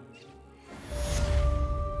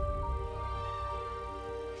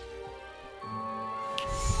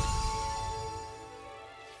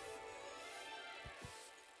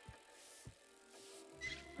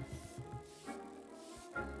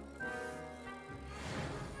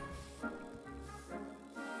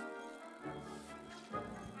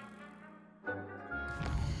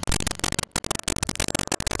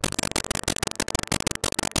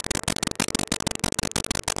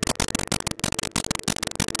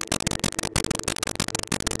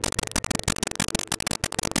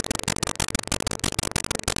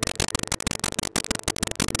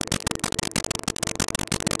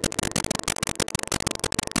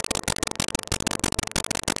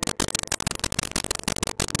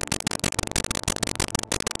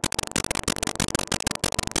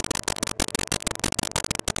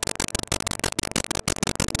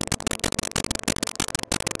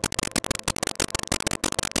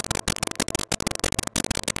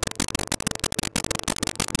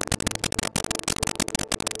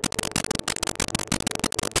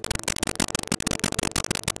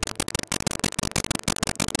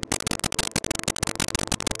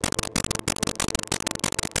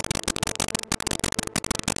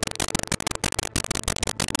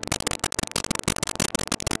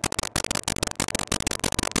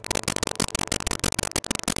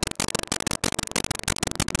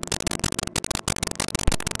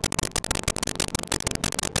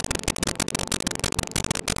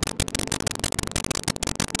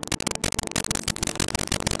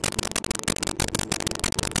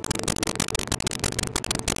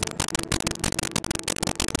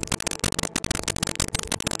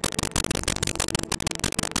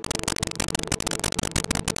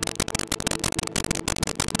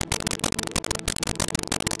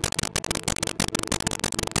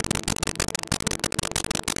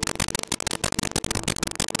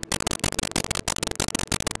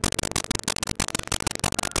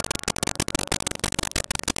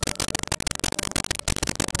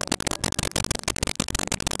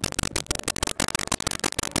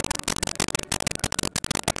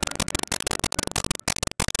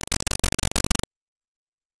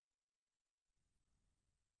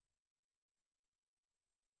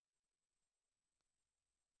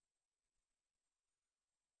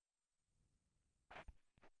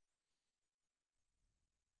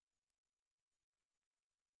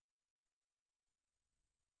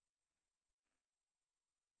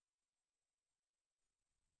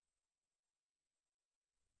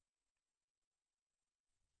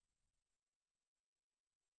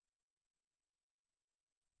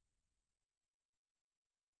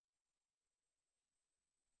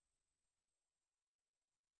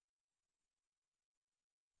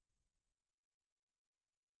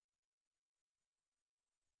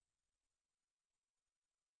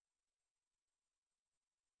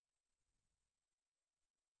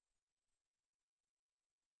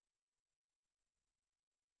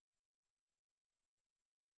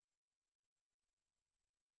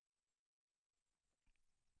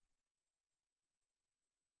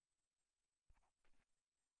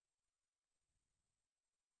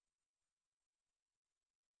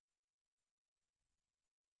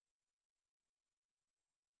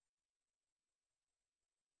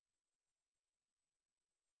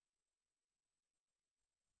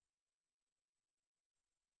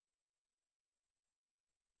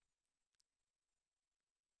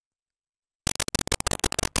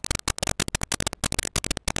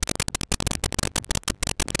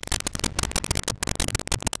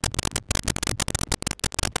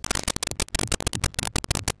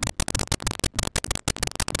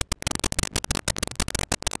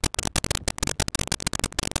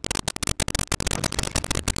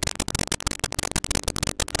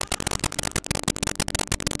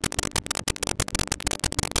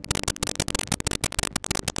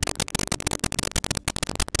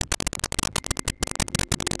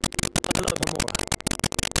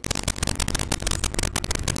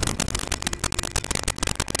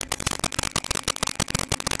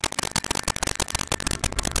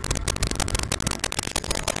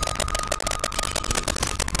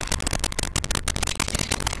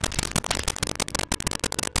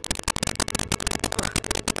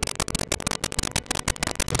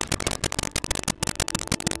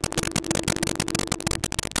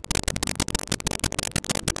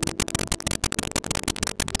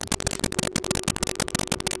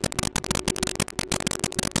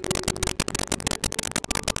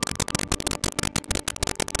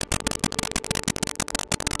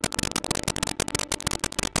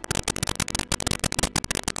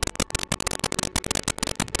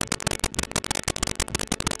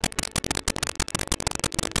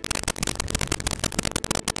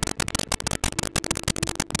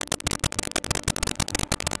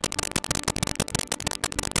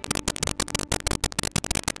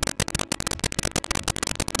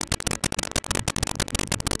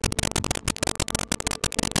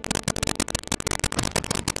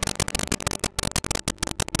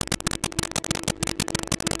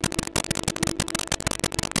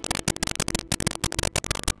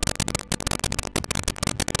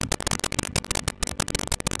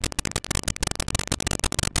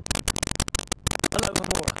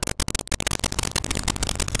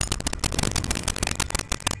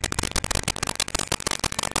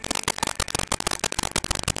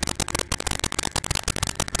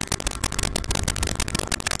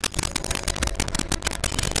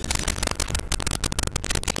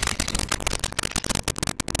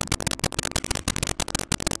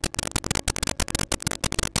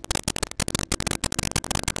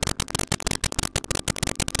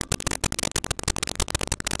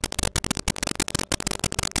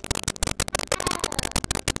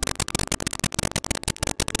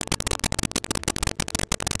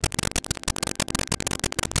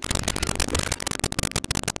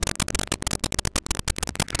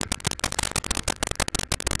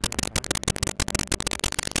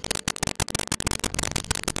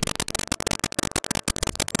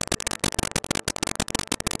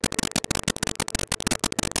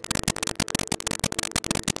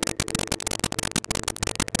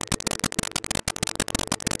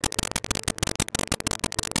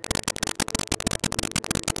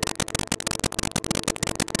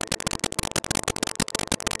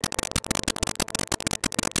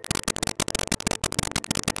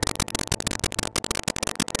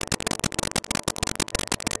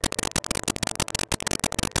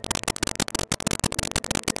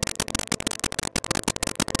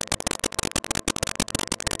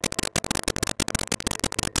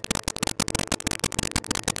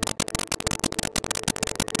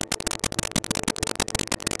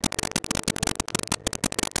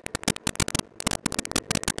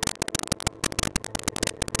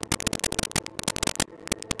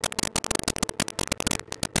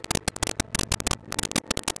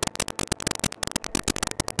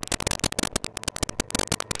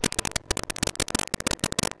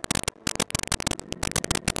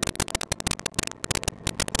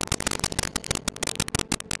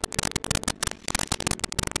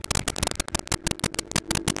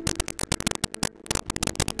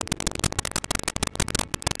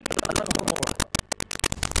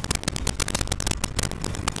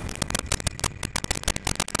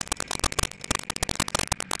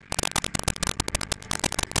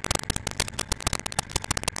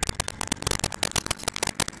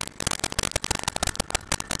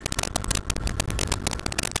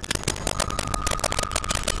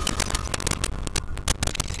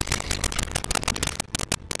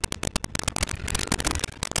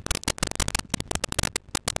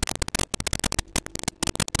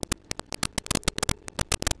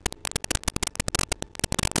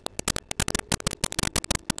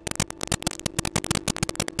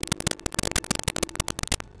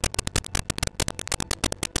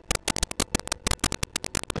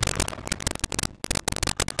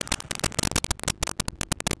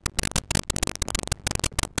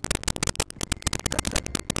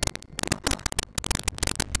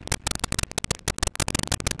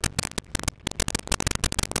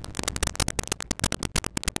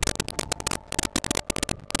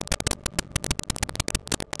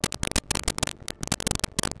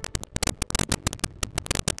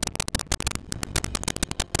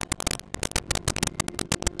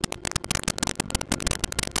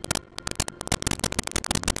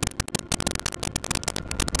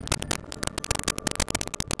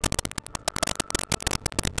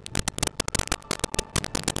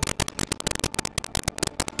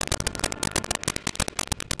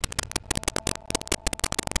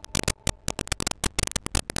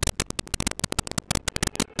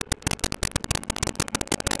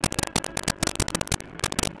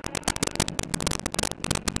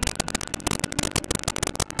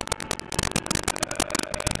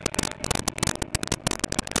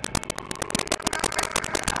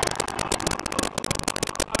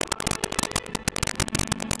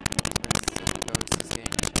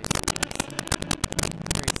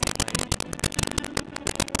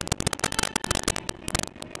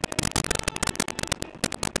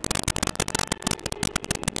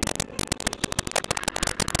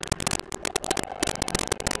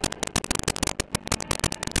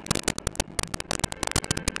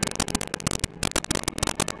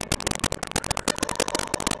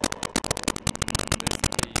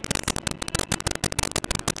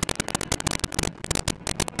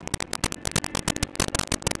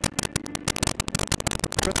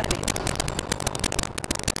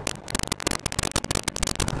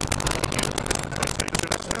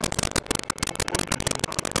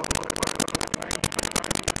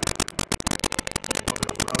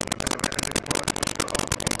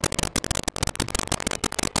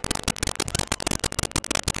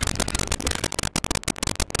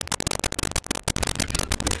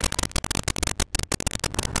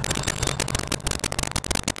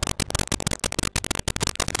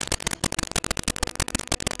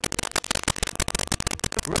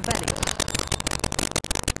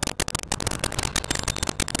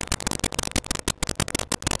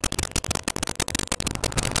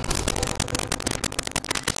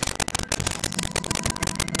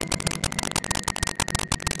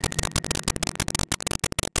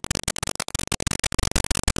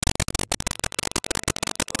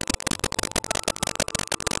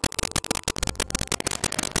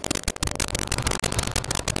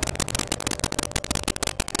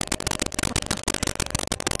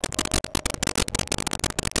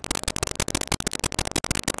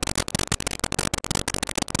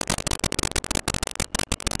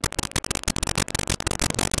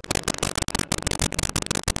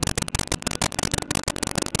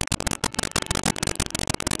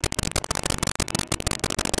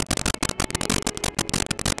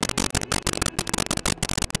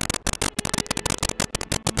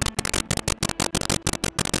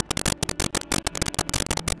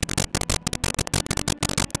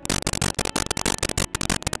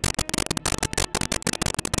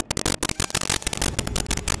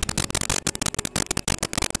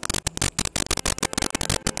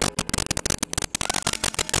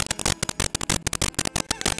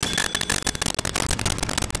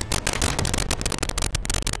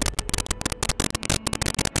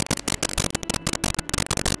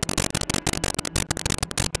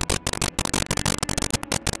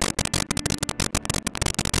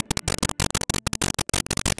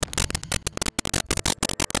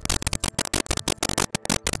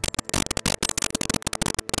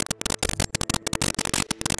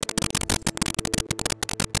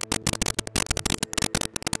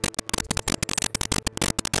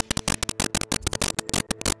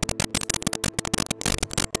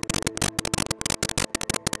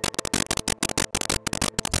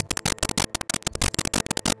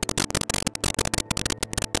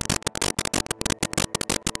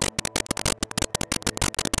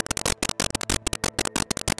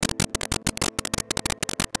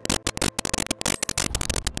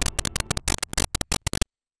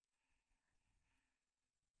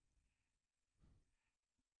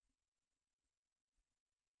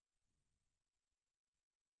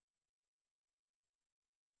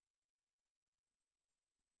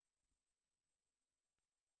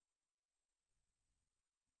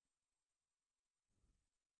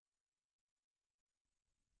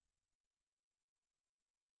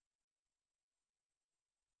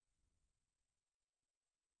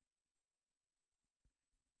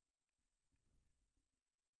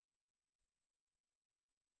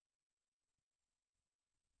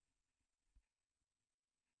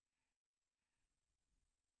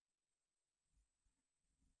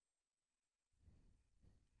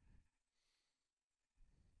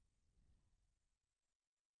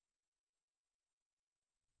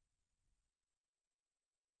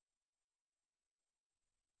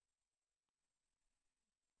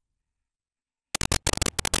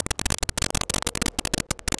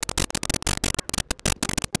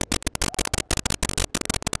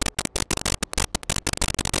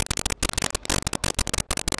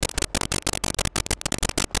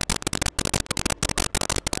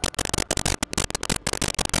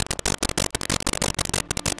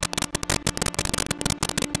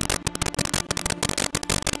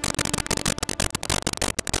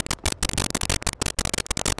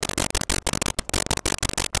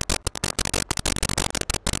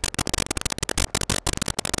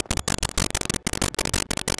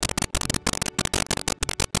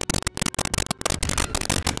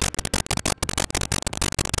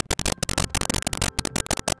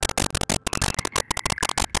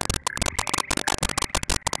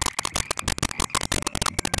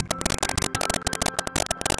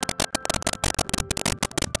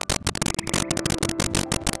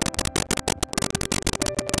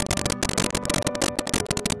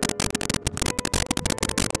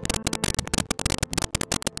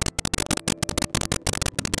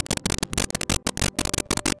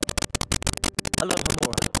 Hello,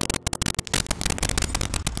 Hamura.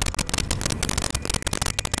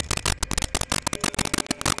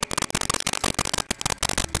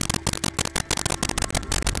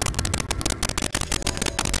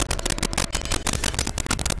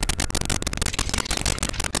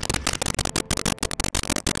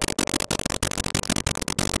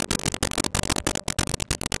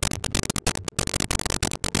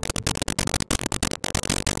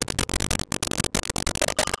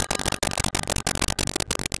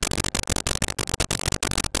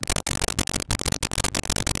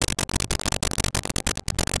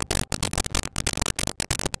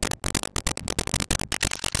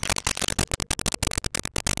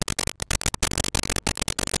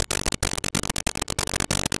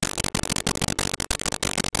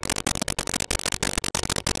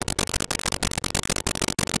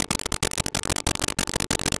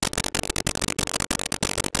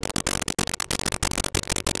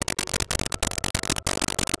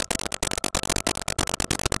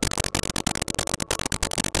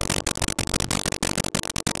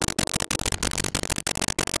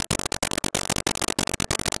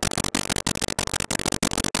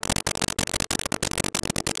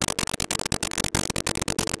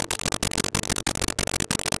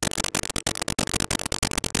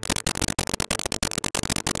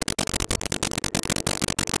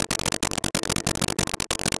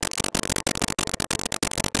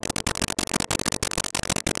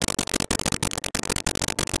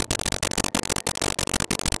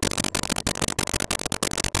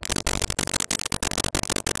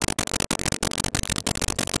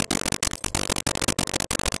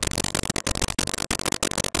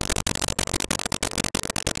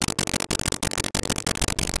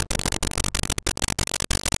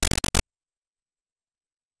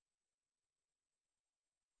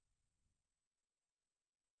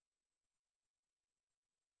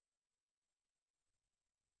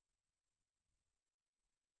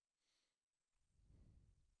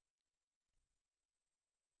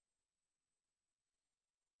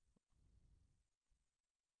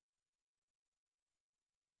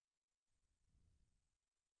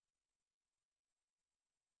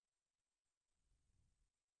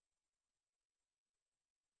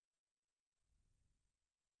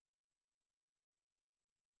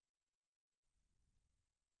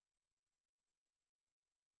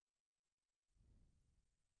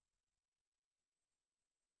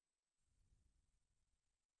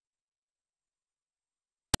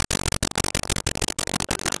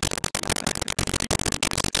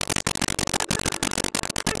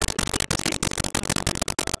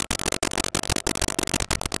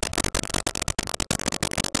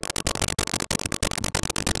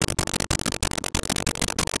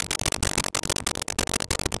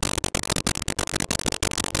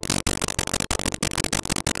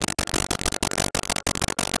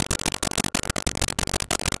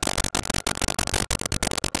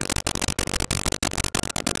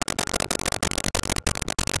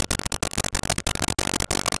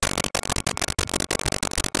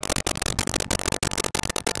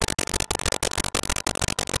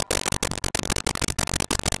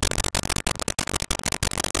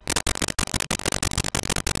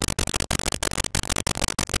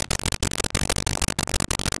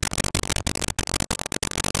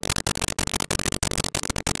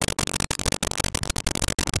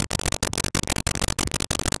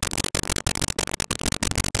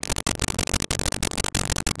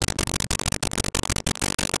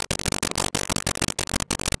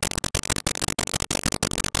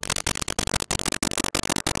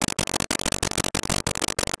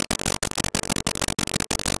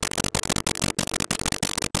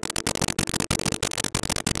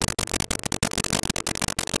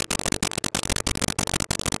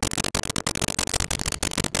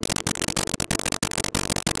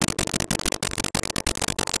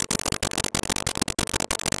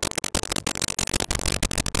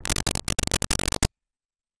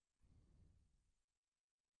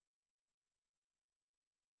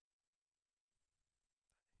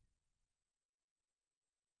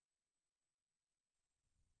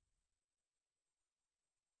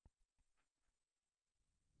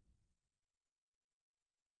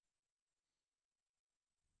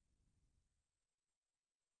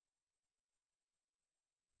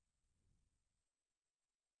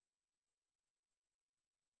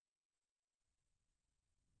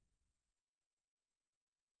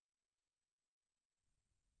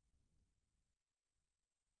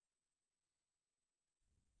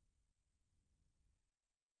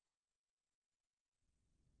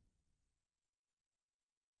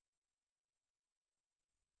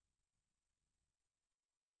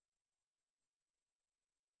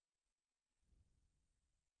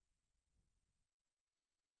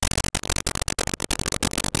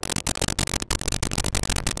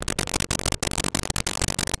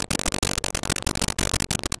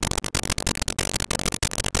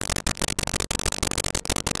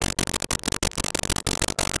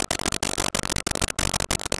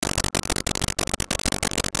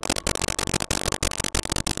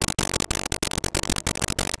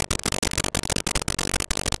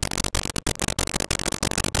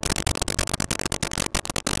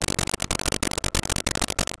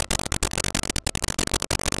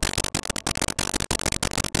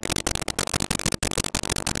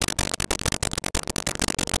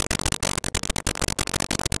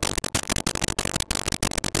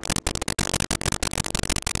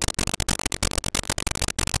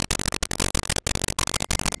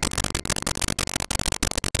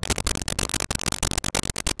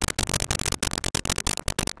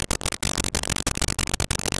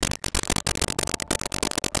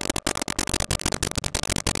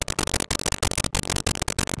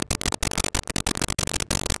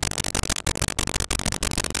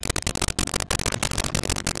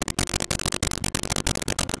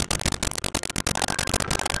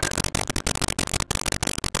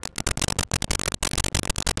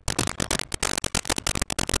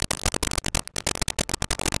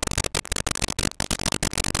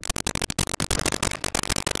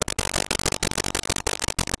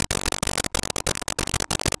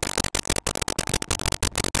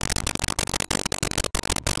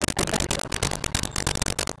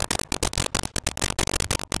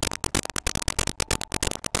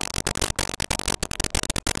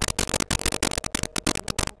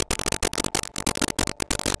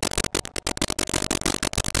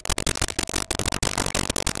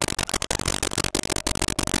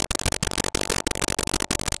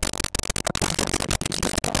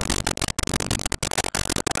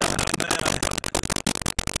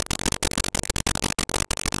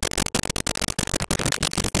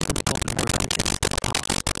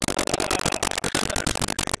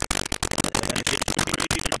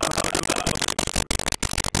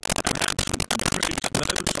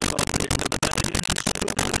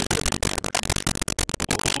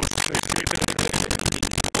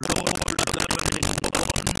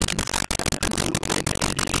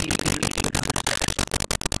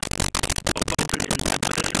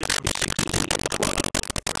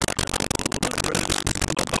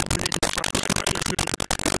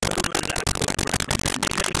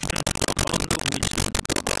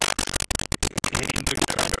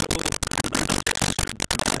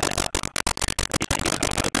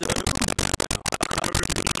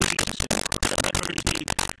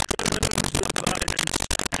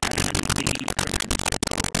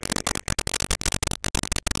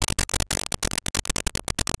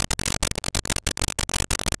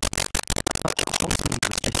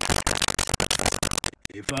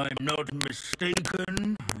 If I'm not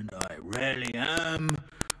mistaken, and I rarely am,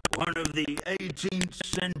 one of the 18th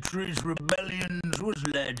century's rebellions was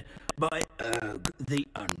led by Urg the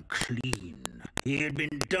Unclean. He had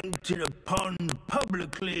been dunked in a pond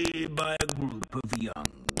publicly by a group of young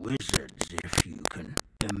wizards, if you can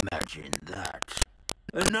imagine that.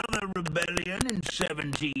 Another rebellion in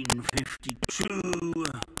 1752.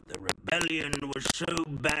 The rebellion was so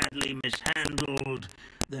badly mishandled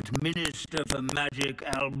that Minister for Magic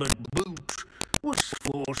Albert Boot was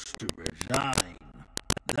forced to resign.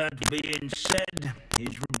 That being said,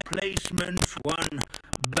 his replacement, one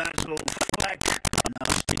Basil Flack,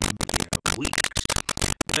 lasted mere weeks.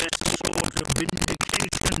 Best sort of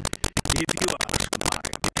vindication, if you ask my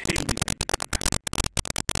opinion.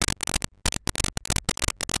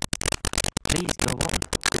 Please go on.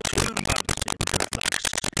 2 months into Flack's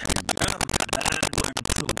tenure, bad went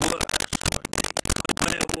to worse when the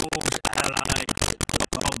werewolves allied with the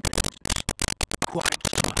goblins. Quite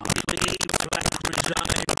smartly, Flack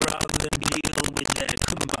resigned rather than deal with their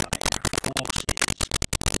combined forces.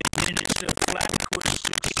 Minister Flack was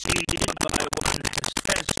succeeded by one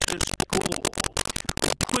Hephaestus Gall, who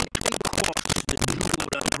quickly quashed the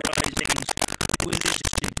dual uprisings with his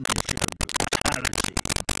signature brutality.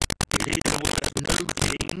 It is worth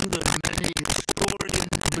noting that many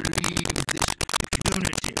historians believe this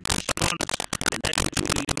punitive response led to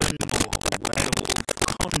even more werewolf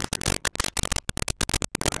conflict.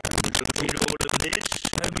 Have noted all of this,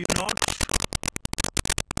 have you not?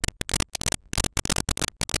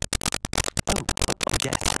 Oh,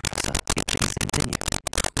 yes, Professor. Please continue.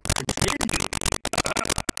 Continue?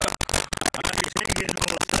 I think his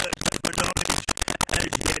more thirst for knowledge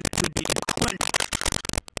has yet to be quenched.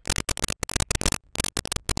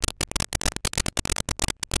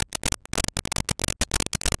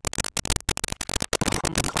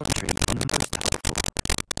 On the contrary, most helpful.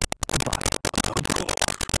 Goodbye. Of course.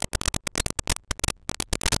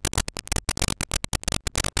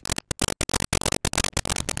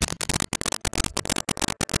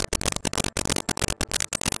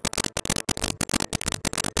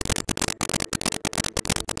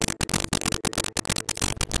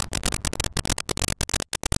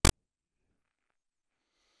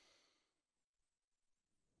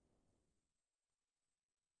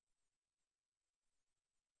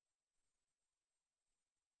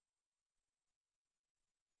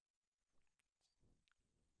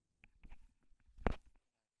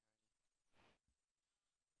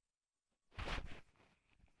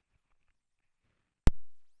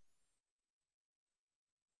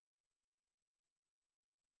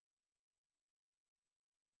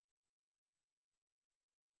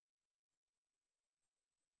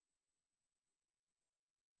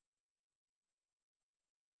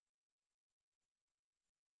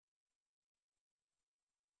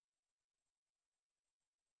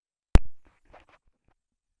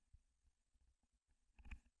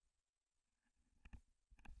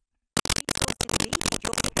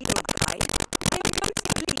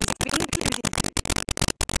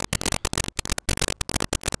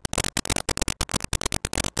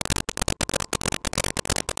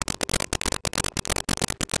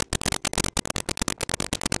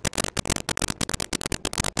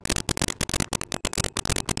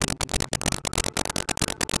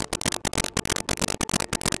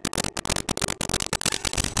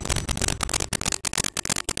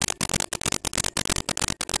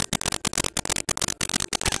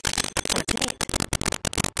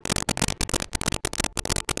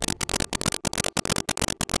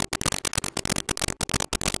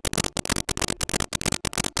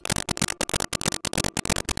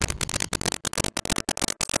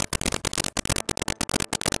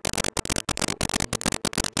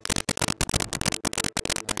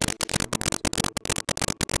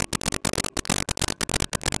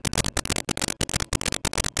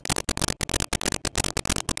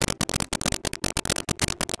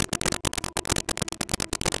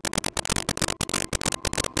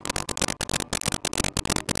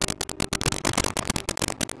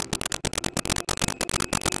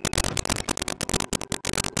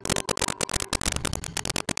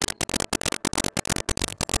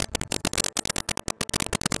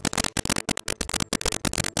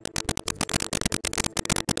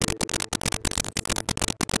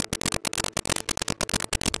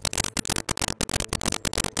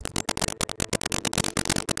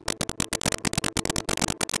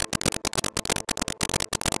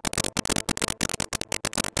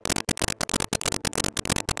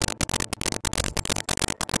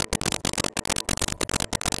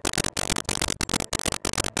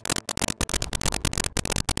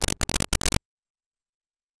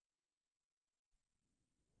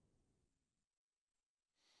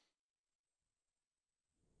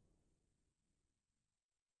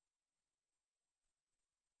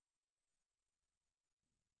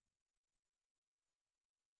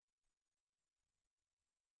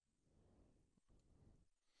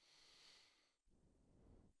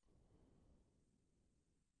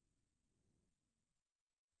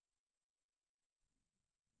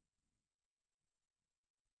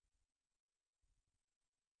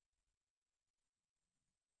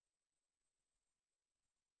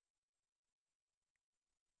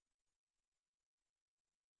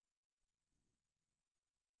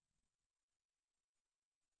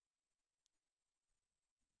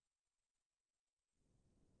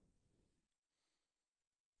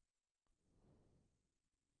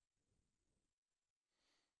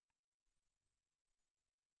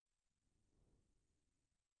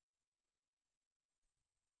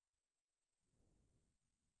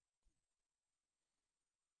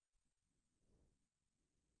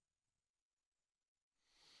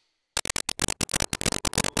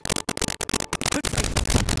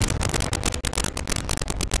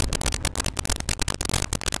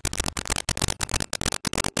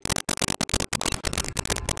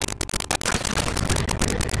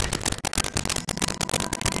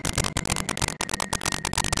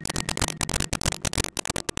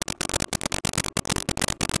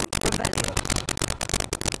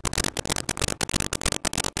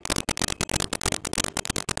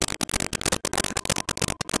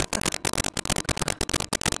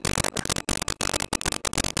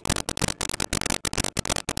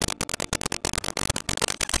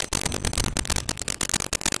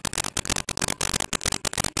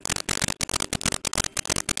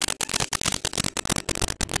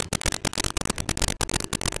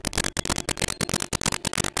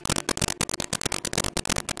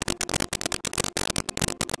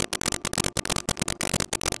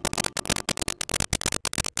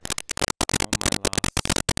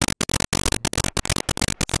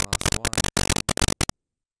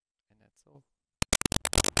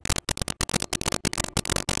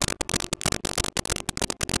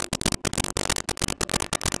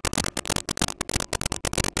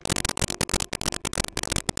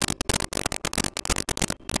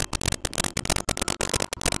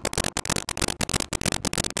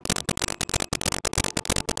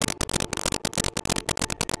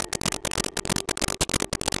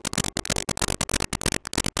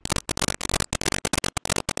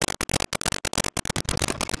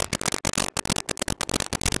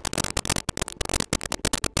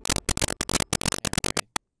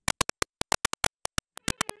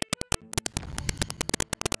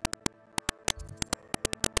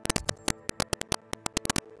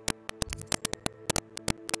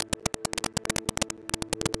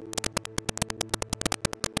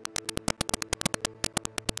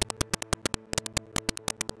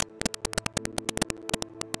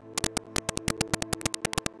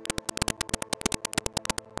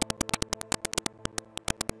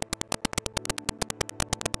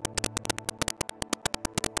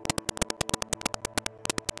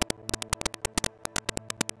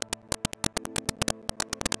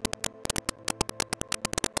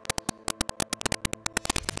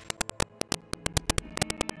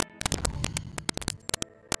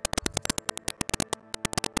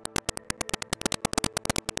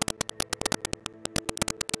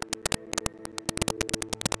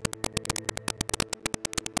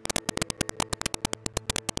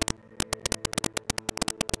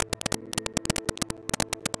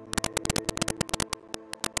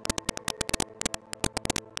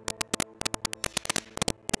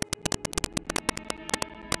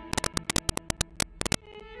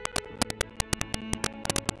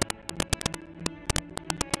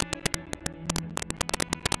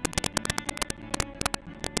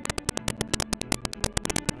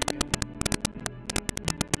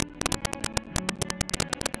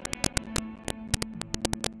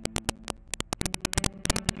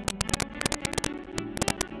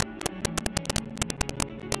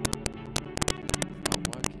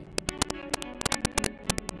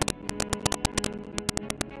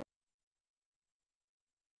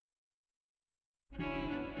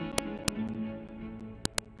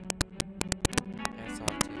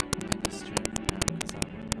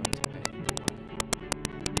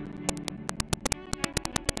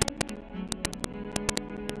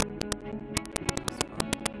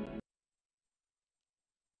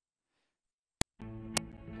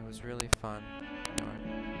 was really fun, you know,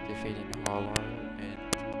 defeating Harlow and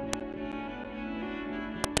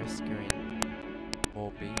rescuing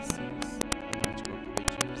more beasts, magical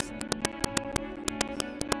creatures.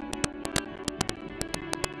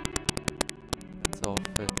 That's all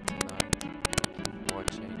for tonight. Thank you for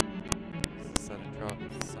watching. This is Sun Drop,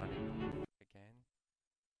 signing